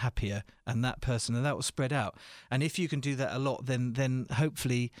 1% happier, and that will spread out. And if you can do that a lot, then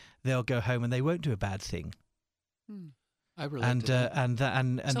hopefully they'll go home and they won't do a bad thing. I relate to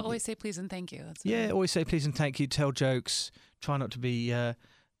that. So always say please and thank you. Always say please and thank you. Tell jokes. Try not to be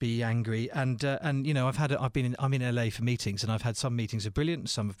angry. And I'm in LA for meetings, and I've had some meetings are brilliant,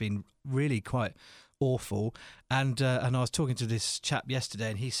 some have been really quite awful. And I was talking to this chap yesterday,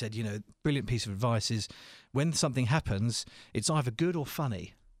 and he said, brilliant piece of advice is when something happens, it's either good or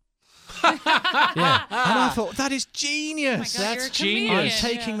funny. Yeah, and I thought that is genius. Oh my God, That's you're a genius.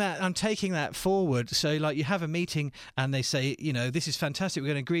 comedian. I'm taking that forward. So, like, you have a meeting and they say, this is fantastic. We're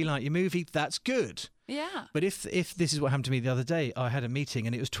going to green light your movie. That's good. Yeah. But if this is what happened to me the other day, I had a meeting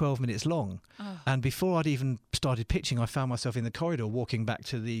and it was 12 minutes long. And before I'd even started pitching, I found myself in the corridor walking back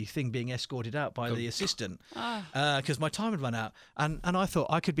to the thing, being escorted out by the assistant because my time had run out. And I thought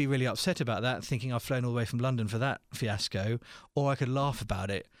I could be really upset about that, thinking I've flown all the way from London for that fiasco, or I could laugh about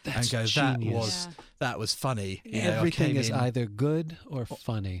it and go, genius. that was funny. Everything is either good or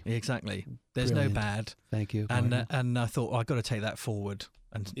funny. Exactly. There's Brilliant. no bad. Thank you. And I thought, I've got to take that forward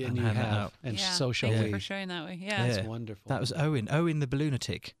and you hand it have, out. and Yeah. so shall Thank we. you for sharing that way. Yeah. That's wonderful. That was Owen the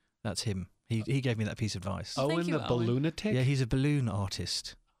Balloonatic. That's him. He gave me that piece of advice. Thank Owen you, the Owen. Balloonatic? Yeah, he's a balloon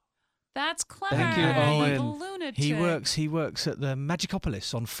artist. That's clever. Thank you, Owen. Lunatic. He works at the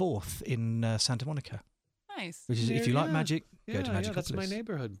Magicopolis on 4th in Santa Monica, Nice. which is, if you like magic, go to Magicopolis. Yeah, that's my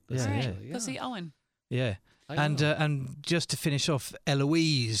neighborhood. Yeah, essentially. Go see Owen. Yeah. I And know. and just to finish off,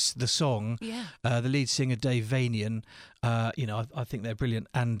 Eloise, the song, Yeah. the lead singer Dave Vanian, I think they're brilliant,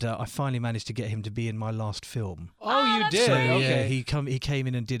 and I finally managed to get him to be in my last film. Oh, you that's did? So great. yeah, Okay. he came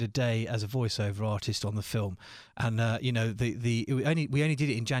in and did a day as a voiceover artist on the film, and we only did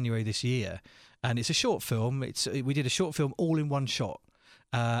it in January this year, and it's a short film. We did a short film all in one shot.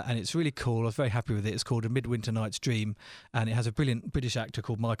 And it's really cool. I was very happy with it. It's called A Midwinter Night's Dream, and it has a brilliant British actor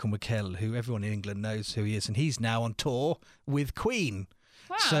called Michael McKell, who everyone in England knows who he is, and he's now on tour with Queen.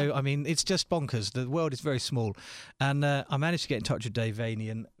 Wow. So, I mean, it's just bonkers. The world is very small. And I managed to get in touch with Dave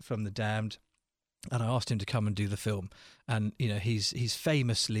Vanian from The Damned, and I asked him to come and do the film. And, he's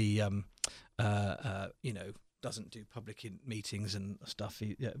famously, doesn't do public meetings and stuff.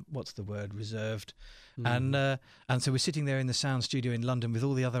 What's the word? Reserved. And so we're sitting there in the sound studio in London with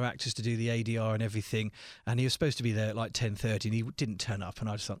all the other actors to do the ADR and everything. And he was supposed to be there at like 10:30, and he didn't turn up. And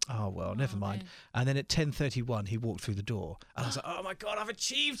I just thought, oh well, never mind. Man. And then at 10:31, he walked through the door, and I was like, oh my God, I've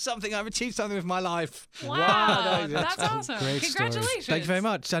achieved something! I've achieved something with my life. Wow, that's awesome! Great story. Congratulations! Thank you very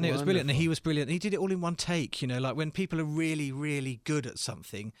much. And it was brilliant. And Wonderful. he was brilliant. He did it all in one take. You know, like when people are really, really good at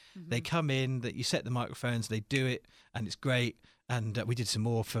something, they come in, that you set the microphones, they do it, and it's great. And we did some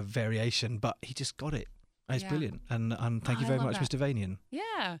more for variation, but he just got it. And it's Yeah. brilliant. And thank you I very love much, that. Mr. Vanian.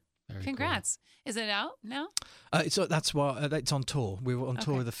 Yeah. Very Congrats. Is it out now? That's why it's on tour. We were on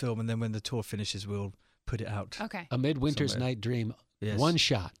tour Okay. with the film, and then when the tour finishes, we'll put it out. Okay. Cool. A Midwinter's Somewhere. Night Dream. Yes. One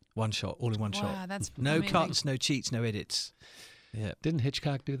shot. One shot, all in one Wow, shot. that's No amazing. cuts, no cheats, no edits. Yeah, Didn't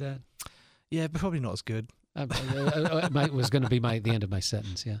Hitchcock do that? yeah, but probably not as good. Was going to be the end of my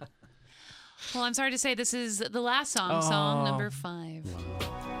sentence. Yeah. Well, I'm sorry to say this is the last song, song number 5.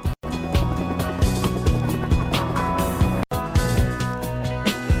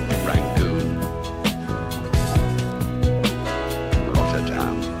 Rangoon,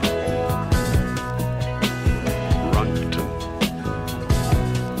 Rotterdam, Runkton,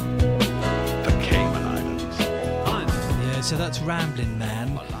 the Cayman Islands. Yeah, so that's Ramblin'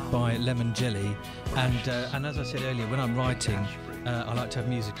 Man by Lemon Jelly. And as I said earlier, when I'm writing, I like to have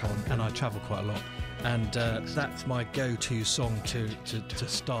music on, and I travel quite a lot. And that's my go-to song to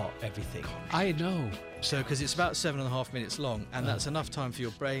start everything. I know. So, because it's about 7.5 minutes long, and that's enough time for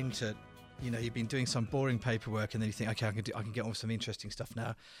your brain to, you've been doing some boring paperwork, and then you think, okay, I can get on with some interesting stuff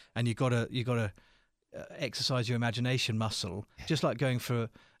now, and you gotta exercise your imagination muscle, just like going to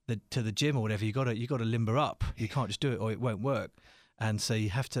the gym or whatever. You gotta limber up. You can't just do it, or it won't work. And so you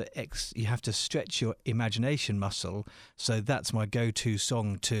have to stretch your imagination muscle. So that's my go-to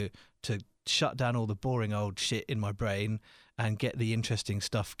song to shut down all the boring old shit in my brain and get the interesting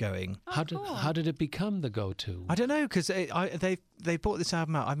stuff going. How cool. did it become the go-to? I don't know, because they brought this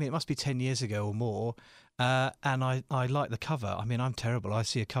album out. I mean, it must be 10 years ago or more. And I like the cover. I mean, I'm terrible. I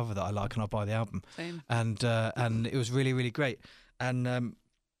see a cover that I like and I buy the album. Same. And it was really, really great. And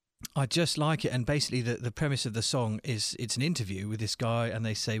I just like it. And basically the premise of the song is it's an interview with this guy, and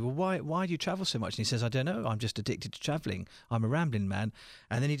they say, well, why do you travel so much? And he says, I don't know, I'm just addicted to travelling. I'm a rambling man.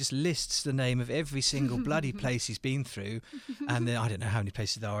 And then he just lists the name of every single bloody place he's been through. And then I don't know how many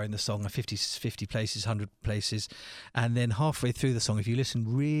places there are in the song, 50 places, 100 places. And then halfway through the song, if you listen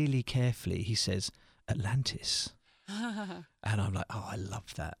really carefully, he says, Atlantis. And I'm like, oh, I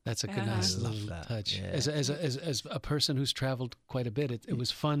love that. That's a good, Yeah. nice I love little that. touch. Yeah. As a person who's traveled quite a bit, it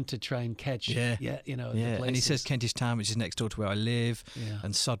was fun to try and catch. Yeah. the Yeah, and he says places. Kentish Town, which is next door to where I live, Yeah.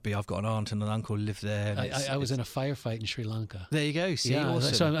 and Sudbury, I've got an aunt and an uncle who live there. and I was in a firefight in Sri Lanka. There you go. See, yeah,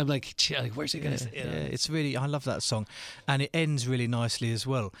 awesome. so I'm like, where's he yeah, going to? yeah, it's really, I love that song, and it ends really nicely as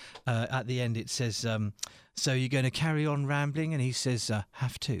well. At the end, it says, "So you're going to carry on rambling?" And he says,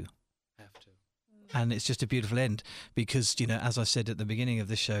 "Have to." And it's just a beautiful end because, as I said at the beginning of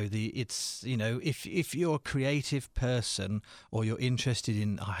the show, if you're a creative person or you're interested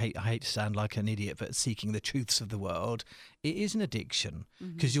in, I hate to sound like an idiot, but seeking the truths of the world, it is an addiction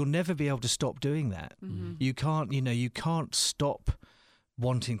because you'll never be able to stop doing that. You can't, you can't stop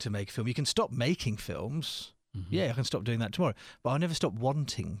wanting to make a film. You can stop making films. Yeah, I can stop doing that tomorrow, but I'll never stop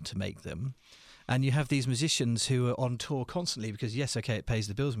wanting to make them. And you have these musicians who are on tour constantly because, yes, okay, it pays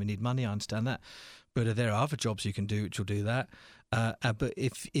the bills. We need money. I understand that. But there are other jobs you can do which will do that. But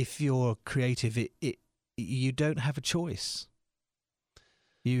if you're creative, you don't have a choice.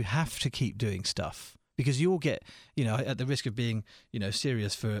 You have to keep doing stuff because you'll get, at the risk of being,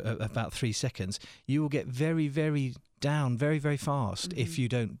 serious for about 3 seconds, you will get very, very down very, very fast if you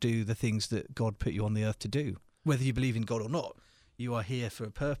don't do the things that God put you on the earth to do. Whether you believe in God or not, you are here for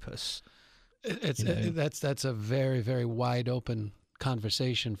a purpose. That's a very, very wide open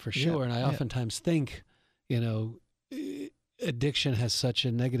conversation for sure. And I oftentimes think, addiction has such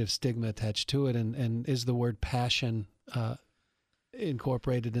a negative stigma attached to it. And is the word passion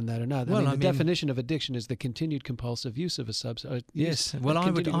incorporated in that or not? Well, the definition of addiction is the continued compulsive use of a substance. Yes. Well,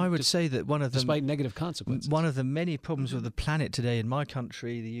 I would say that one of the despite negative consequences. One of the many problems with the planet today, in my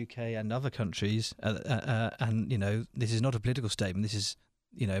country, the UK, and other countries, and this is not a political statement. This is,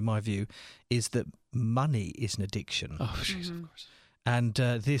 my view, is that money is an addiction. Oh, jeez, of course. And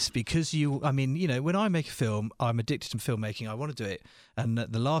because when I make a film, I'm addicted to filmmaking. I want to do it. And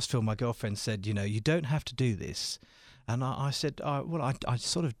the last film, my girlfriend said, you don't have to do this. And I said, I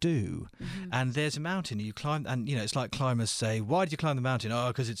sort of do. And there's a mountain you climb, and it's like climbers say, why do you climb the mountain? Oh,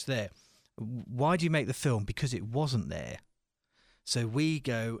 because it's there. Why do you make the film? Because it wasn't there. So we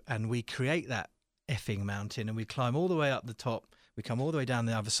go and we create that effing mountain, and we climb all the way up the top. We come all the way down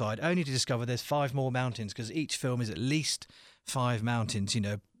the other side, only to discover there's 5 more mountains, because each film is at least 5 mountains,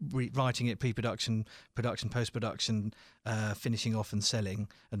 writing it, pre-production, production, post-production, finishing off and selling,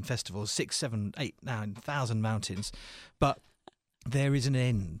 and festivals, 6, 7, 8, 9,000 mountains. But there is an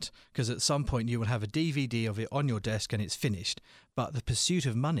end, because at some point you will have a DVD of it on your desk and it's finished. But the pursuit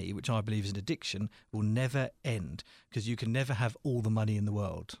of money, which I believe is an addiction, will never end, because you can never have all the money in the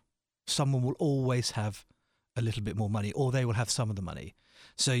world. Someone will always have a little bit more money, or they will have some of the money.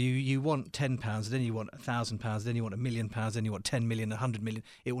 So you want £10, then you want £1,000, then you want £1 million, then you want 10 million, 100 million.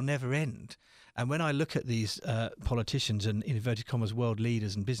 It will never end. And when I look at these politicians and, in inverted commas, world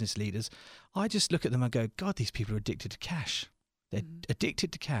leaders and business leaders, I just look at them and go, God, these people are addicted to cash. They're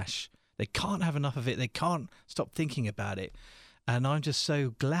addicted to cash. They can't have enough of it. They can't stop thinking about it. And I'm just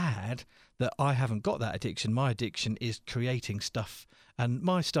so glad that I haven't got that addiction. My addiction is creating stuff. And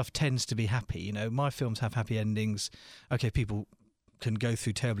my stuff tends to be happy. My films have happy endings. Okay, people can go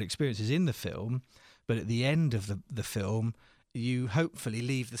through terrible experiences in the film, but at the end of the film, you hopefully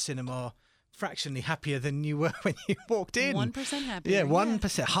leave the cinema fractionally happier than you were when you walked in. 1% happier. Yeah, 1%,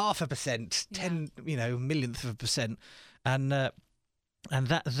 0.5%, 10 millionth of a percent. And that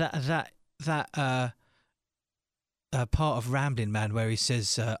part of Ramblin' Man where he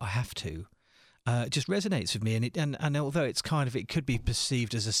says, I have to, just resonates with me. And although it could be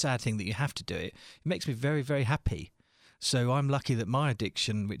perceived as a sad thing that you have to do it, it makes me very, very happy. So I'm lucky that my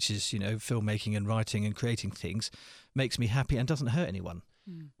addiction, which is, filmmaking and writing and creating things, makes me happy and doesn't hurt anyone.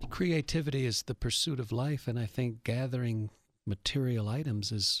 Creativity is the pursuit of life, and I think gathering material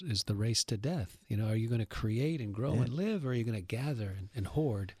items is the race to death. Are you going to create and grow and live, or are you going to gather and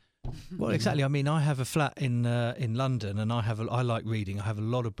hoard? Well, exactly. I mean, I have a flat in London, and I like reading. I have a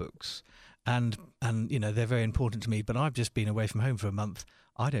lot of books, and they're very important to me. But I've just been away from home for a month.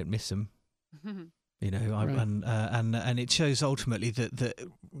 I don't miss them. Right. And it shows ultimately that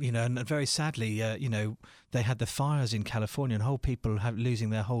and very sadly, they had the fires in California, and whole people losing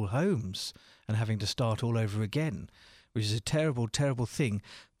their whole homes and having to start all over again, which is a terrible, terrible thing.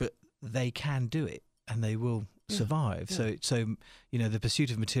 But they can do it, and they will survive. Yeah. So the pursuit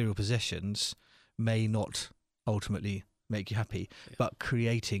of material possessions may not ultimately make you happy, but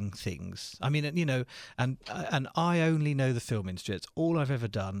creating things. I mean, and I only know the film industry. It's all I've ever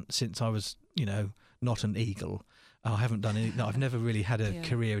done since I was, not an eagle. I haven't done any. I've never really had a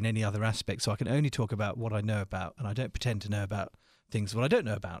career in any other aspect, so I can only talk about what I know about, and I don't pretend to know about things what I don't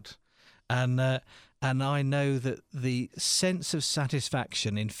know about. And I know that the sense of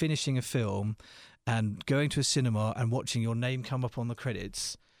satisfaction in finishing a film and going to a cinema and watching your name come up on the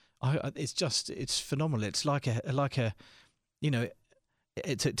credits, it's phenomenal. It's like a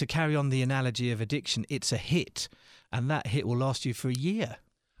to carry on the analogy of addiction, it's a hit, and that hit will last you for a year.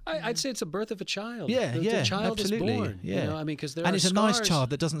 I'd say it's a birth of a child. The child absolutely. is born. Yeah. Because there and are it's scars. a nice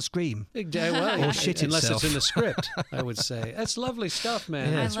child that doesn't scream or shit unless itself. it's in the script. I would say that's lovely stuff,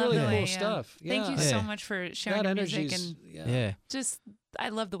 man. Yeah. It's really cool stuff. Thank you so much for sharing your music and just. I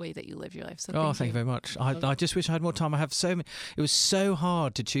love the way that you live your life. So thank you very much. I just wish I had more time. I have so many. It was so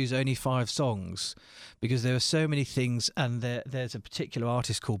hard to choose only 5 songs because there were so many things. And there's a particular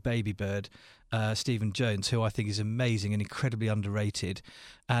artist called Baby Bird, Stephen Jones, who I think is amazing and incredibly underrated.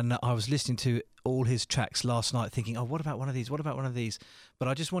 And I was listening to all his tracks last night thinking, what about one of these? What about one of these? But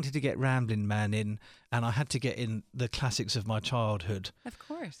I just wanted to get Ramblin' Man in, and I had to get in the classics of my childhood. Of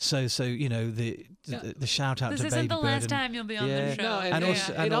course. So the shout out this to Baby Bird. This isn't the last time you'll be on the show.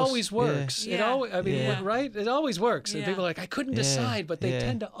 No, it always works. Yeah. It always, right? It always works. And Yeah. people are like, I couldn't decide, but they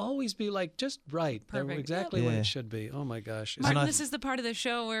tend to always be like just right. Perfect. They're exactly what it should be. Oh my gosh. Martin, this is the part of the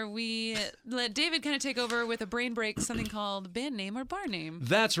show where we let David kind of take over with a brain break, something called band name or bar name.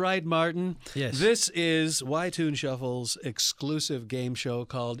 That's right, Martin. Yes. This is Y-Tune Shuffle's exclusive game show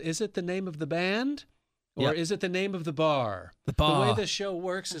called Is It the Name of the Band? Or is it the name of the bar? The bar. The way this show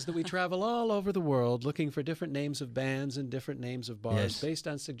works is that we travel all over the world looking for different names of bands and different names of bars based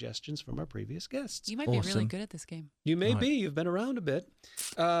on suggestions from our previous guests. You might be really good at this game. You may be. You've been around a bit.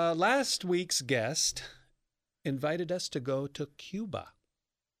 Last week's guest invited us to go to Cuba.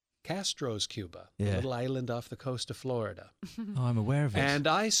 Castro's Cuba, a little island off the coast of Florida. I'm aware of it. And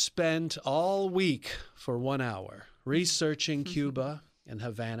I spent all week for 1 hour researching Cuba and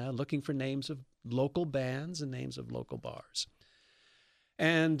Havana, looking for names of local bands and names of local bars.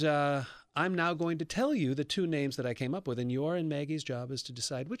 And I'm now going to tell you the 2 names that I came up with, and your and Maggie's job is to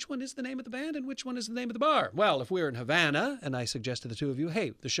decide which one is the name of the band and which one is the name of the bar. Well, if we're in Havana, and I suggest to the 2 of you,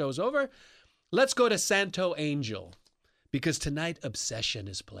 hey, the show's over, let's go to Santo Angel, because tonight Obsession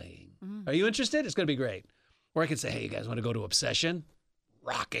is playing. Are you interested? It's going to be great. Or I can say, hey, you guys want to go to Obsession?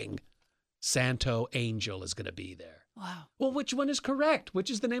 Rocking. Santo Angel is going to be there. Wow. Well, which one is correct? Which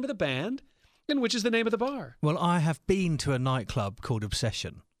is the name of the band? And which is the name of the bar? Well, I have been to a nightclub called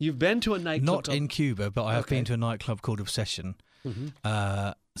Obsession. You've been to a nightclub? Not in Cuba, but I have Okay. been to a nightclub called Obsession.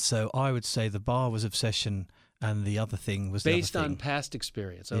 Mhm. So I would say the bar was Obsession and the other thing was the Based other on thing. past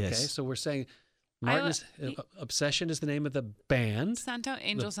experience. Okay, Yes. so we're saying I Obsession is the name of the band. Santo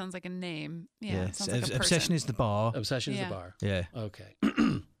Angel sounds like a name. Yeah, Yeah, it sounds like a person. Obsession is the bar. Obsession is Yeah. the bar. Yeah. Okay.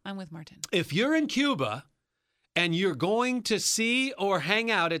 I'm with Martin. If you're in Cuba and you're going to see or hang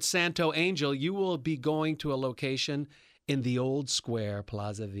out at Santo Angel, you will be going to a location in the old square,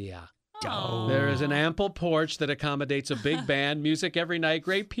 Plaza Villa. Oh. There is an ample porch that accommodates a big band, music every night,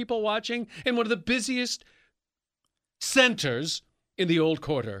 great people watching, and one of the busiest centers in the old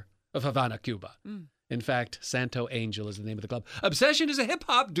quarter of Havana, Cuba. In fact, Santo Angel is the name of the club. Obsession is a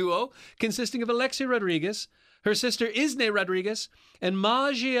hip-hop duo consisting of Alexia Rodriguez, her sister Isne Rodriguez, and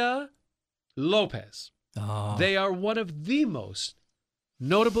Magia Lopez. Ah. They are one of the most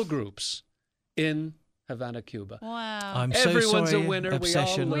notable groups in Havana, Cuba. Wow. I'm so Everyone's sorry, a winner.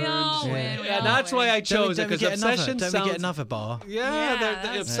 Obsession. We all learned. win. We And all that's why win. I chose it, because Obsession Don't sounds... we get another bar? Yeah, the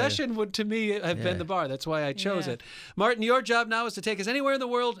that's- Obsession would, to me, have Yeah. been the bar. That's why I chose Yeah. it. Martin, your job now is to take us anywhere in the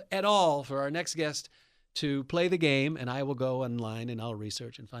world at all for our next guest to play the game, and I will go online and I'll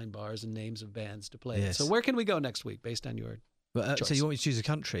research and find bars and names of bands to play. Yes. So where can we go next week based on your... But, so choice. you want me to choose a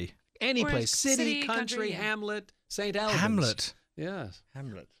country? Any Or place. City, country, yeah. Hamlet, St. Albans. Hamlet. Yes.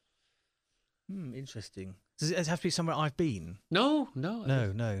 Hamlet. Interesting. Does it have to be somewhere I've been? No. No.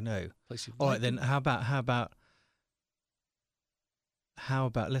 Place you've All right, liked. then. How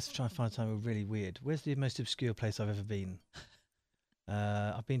about? Let's try and find something really weird. Where's the most obscure place I've ever been?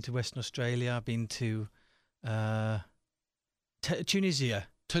 I've been to Western Australia. I've been to Tunisia.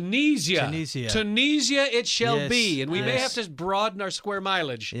 Tunisia. It shall Yes. be. And we may Yes. have to broaden our square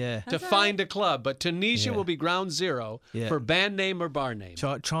mileage Yeah. to That's all find a club, but Tunisia Yeah. will be ground zero Yeah. for band name or bar name.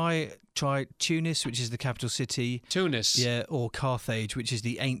 Try Tunis, which is the capital city. Tunis. Yeah, or Carthage, which is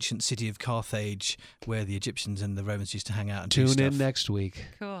the ancient city of Carthage, where the Egyptians and the Romans used to hang out and do Tune stuff. in next week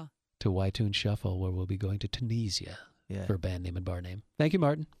Cool. to Y-Tune Shuffle, where we'll be going to Tunisia Yeah. for band name and bar name. Thank you,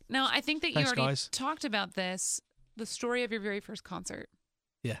 Martin. Now, I think that you Thanks, already guys. talked about this, the story of your very first concert.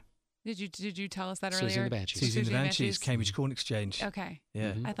 Yeah. Did you tell us that Susie earlier? and the Banshees. Susie and the Susie and the Banshees, Banshees. Cambridge Corn Exchange. Okay.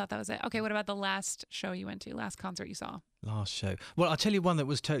 Yeah. Mhm. I thought that was it. Okay, what about the last show you went to, last concert you saw? Last show. Well, I'll tell you one that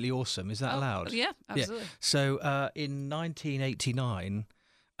was totally awesome. Is that allowed? Yeah, absolutely. So in 1989,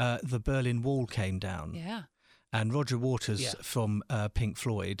 the Berlin Wall came down, Yeah. and Roger Waters Yeah. from Pink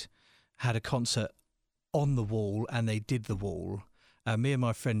Floyd had a concert on the wall, and they did the wall. Me and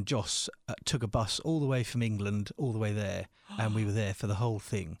my friend Joss took a bus all the way from England, all the way there, and we were there for the whole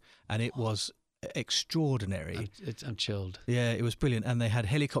thing, and it was extraordinary. I'm chilled. Yeah, it was brilliant, and they had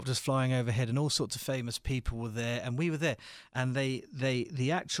helicopters flying overhead, and all sorts of famous people were there, and we were there, and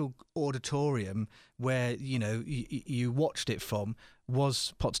the actual auditorium where you watched it from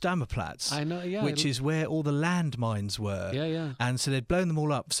was Potsdamer Platz, I know, yeah. which is where all the landmines were. Yeah. And so they'd blown them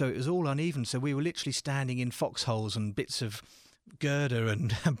all up, so it was all uneven. So we were literally standing in foxholes and bits of girder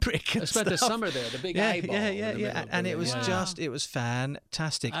and brick and I spent the stuff. summer there, the big Yeah, eyeball. yeah, in yeah, the yeah. middle of And the it was thing. Wow. it was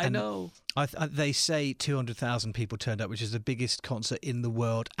fantastic. I And know. they say 200,000 people turned up, which is the biggest concert in the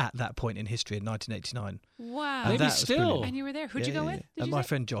world at that point in history in 1989. Wow. And Maybe that was still. brilliant. And you were there. Who'd you Yeah, go yeah, with? yeah. Did you My say?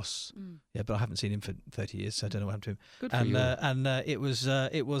 friend Joss. Mm. Yeah, but I haven't seen him for 30 years, so I don't know what happened to him. Good for And you.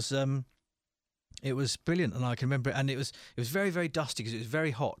 it was brilliant, and I can remember it. And it was very, very dusty because it was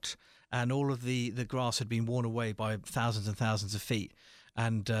very hot, and all of the grass had been worn away by thousands and thousands of feet.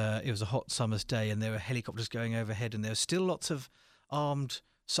 And it was a hot summer's day, and there were helicopters going overhead, and there were still lots of armed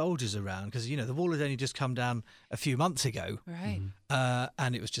soldiers around because the wall had only just come down a few months ago. Right.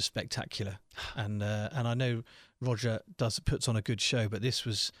 And it was just spectacular. And I know Roger puts on a good show, but this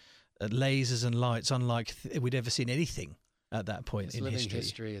was lasers and lights unlike we'd ever seen anything at that point It's in living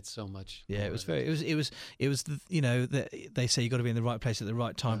history. It's so much. Yeah, more it was than- very. It was. They say you got to be in the right place at the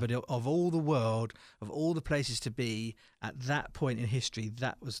right time. Yeah. But of all the world, of all the places to be at that point in history,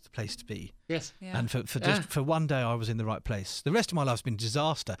 that was the place to be. Yes. Yeah. And for Yeah. for one day, I was in the right place. The rest of my life's been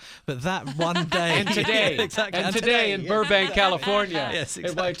disaster, but that one day And today. exactly, And today in Burbank, California. Yes, At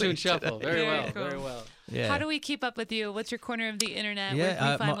exactly. Y-Tune Shuffle. Very Very well. cool. Very well. Yeah. How do we keep up with you? What's your corner of the internet? Where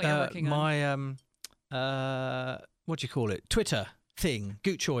can we find my, what you're working on? my what do you call it? Twitter thing,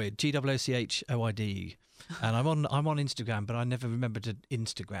 Goochoid, GWOCHOID, and I'm on Instagram, but I never remember to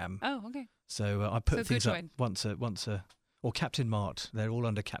Instagram. Oh, okay. So I put So things up Goochoid. once a or Captain Mart. They're all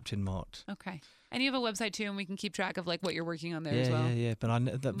under Captain Mart. Okay. And you have a website too, and we can keep track of like what you're working on there as well. Yeah.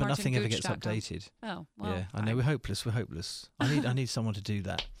 But but nothing ever gets martingooch.com. updated. Oh, well. yeah, I know we're hopeless. I need someone to do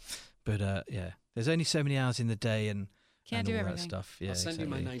that. But yeah, there's only so many hours in the day and Can't and do all everything. that stuff. Yeah, I'll send you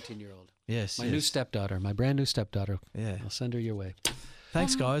my exactly. 19-year-old. Yes, My yes. new stepdaughter, my brand new stepdaughter. Yeah. I'll send her your way.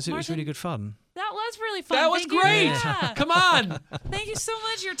 Thanks, guys. It was Martin, really good fun. That was really fun. That was Thank you. great. Yeah. Come on. Thank you so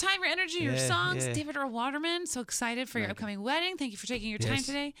much. Your time, your energy, your Yeah, songs. yeah. David Earl Waterman, so excited for your Maggie. upcoming wedding. Thank you for taking your time Yes.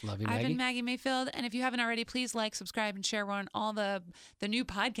 today. Love you, I've Maggie. been Maggie Mayfield. And if you haven't already, please like, subscribe, and share. We're on all the new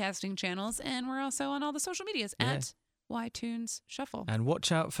podcasting channels. And we're also on all the social medias Yeah. at YTunes Shuffle. And watch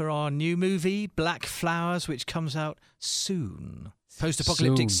out for our new movie, Black Flowers, which comes out soon.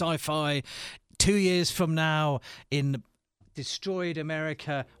 Post-apocalyptic sci-fi. 2 years from now in destroyed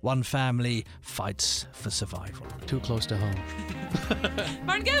America, one family fights for survival. Too close to home.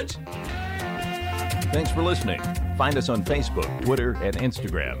 Martin Gooch. Thanks for listening. Find us on Facebook, Twitter, and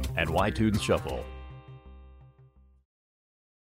Instagram at YTunes Shuffle.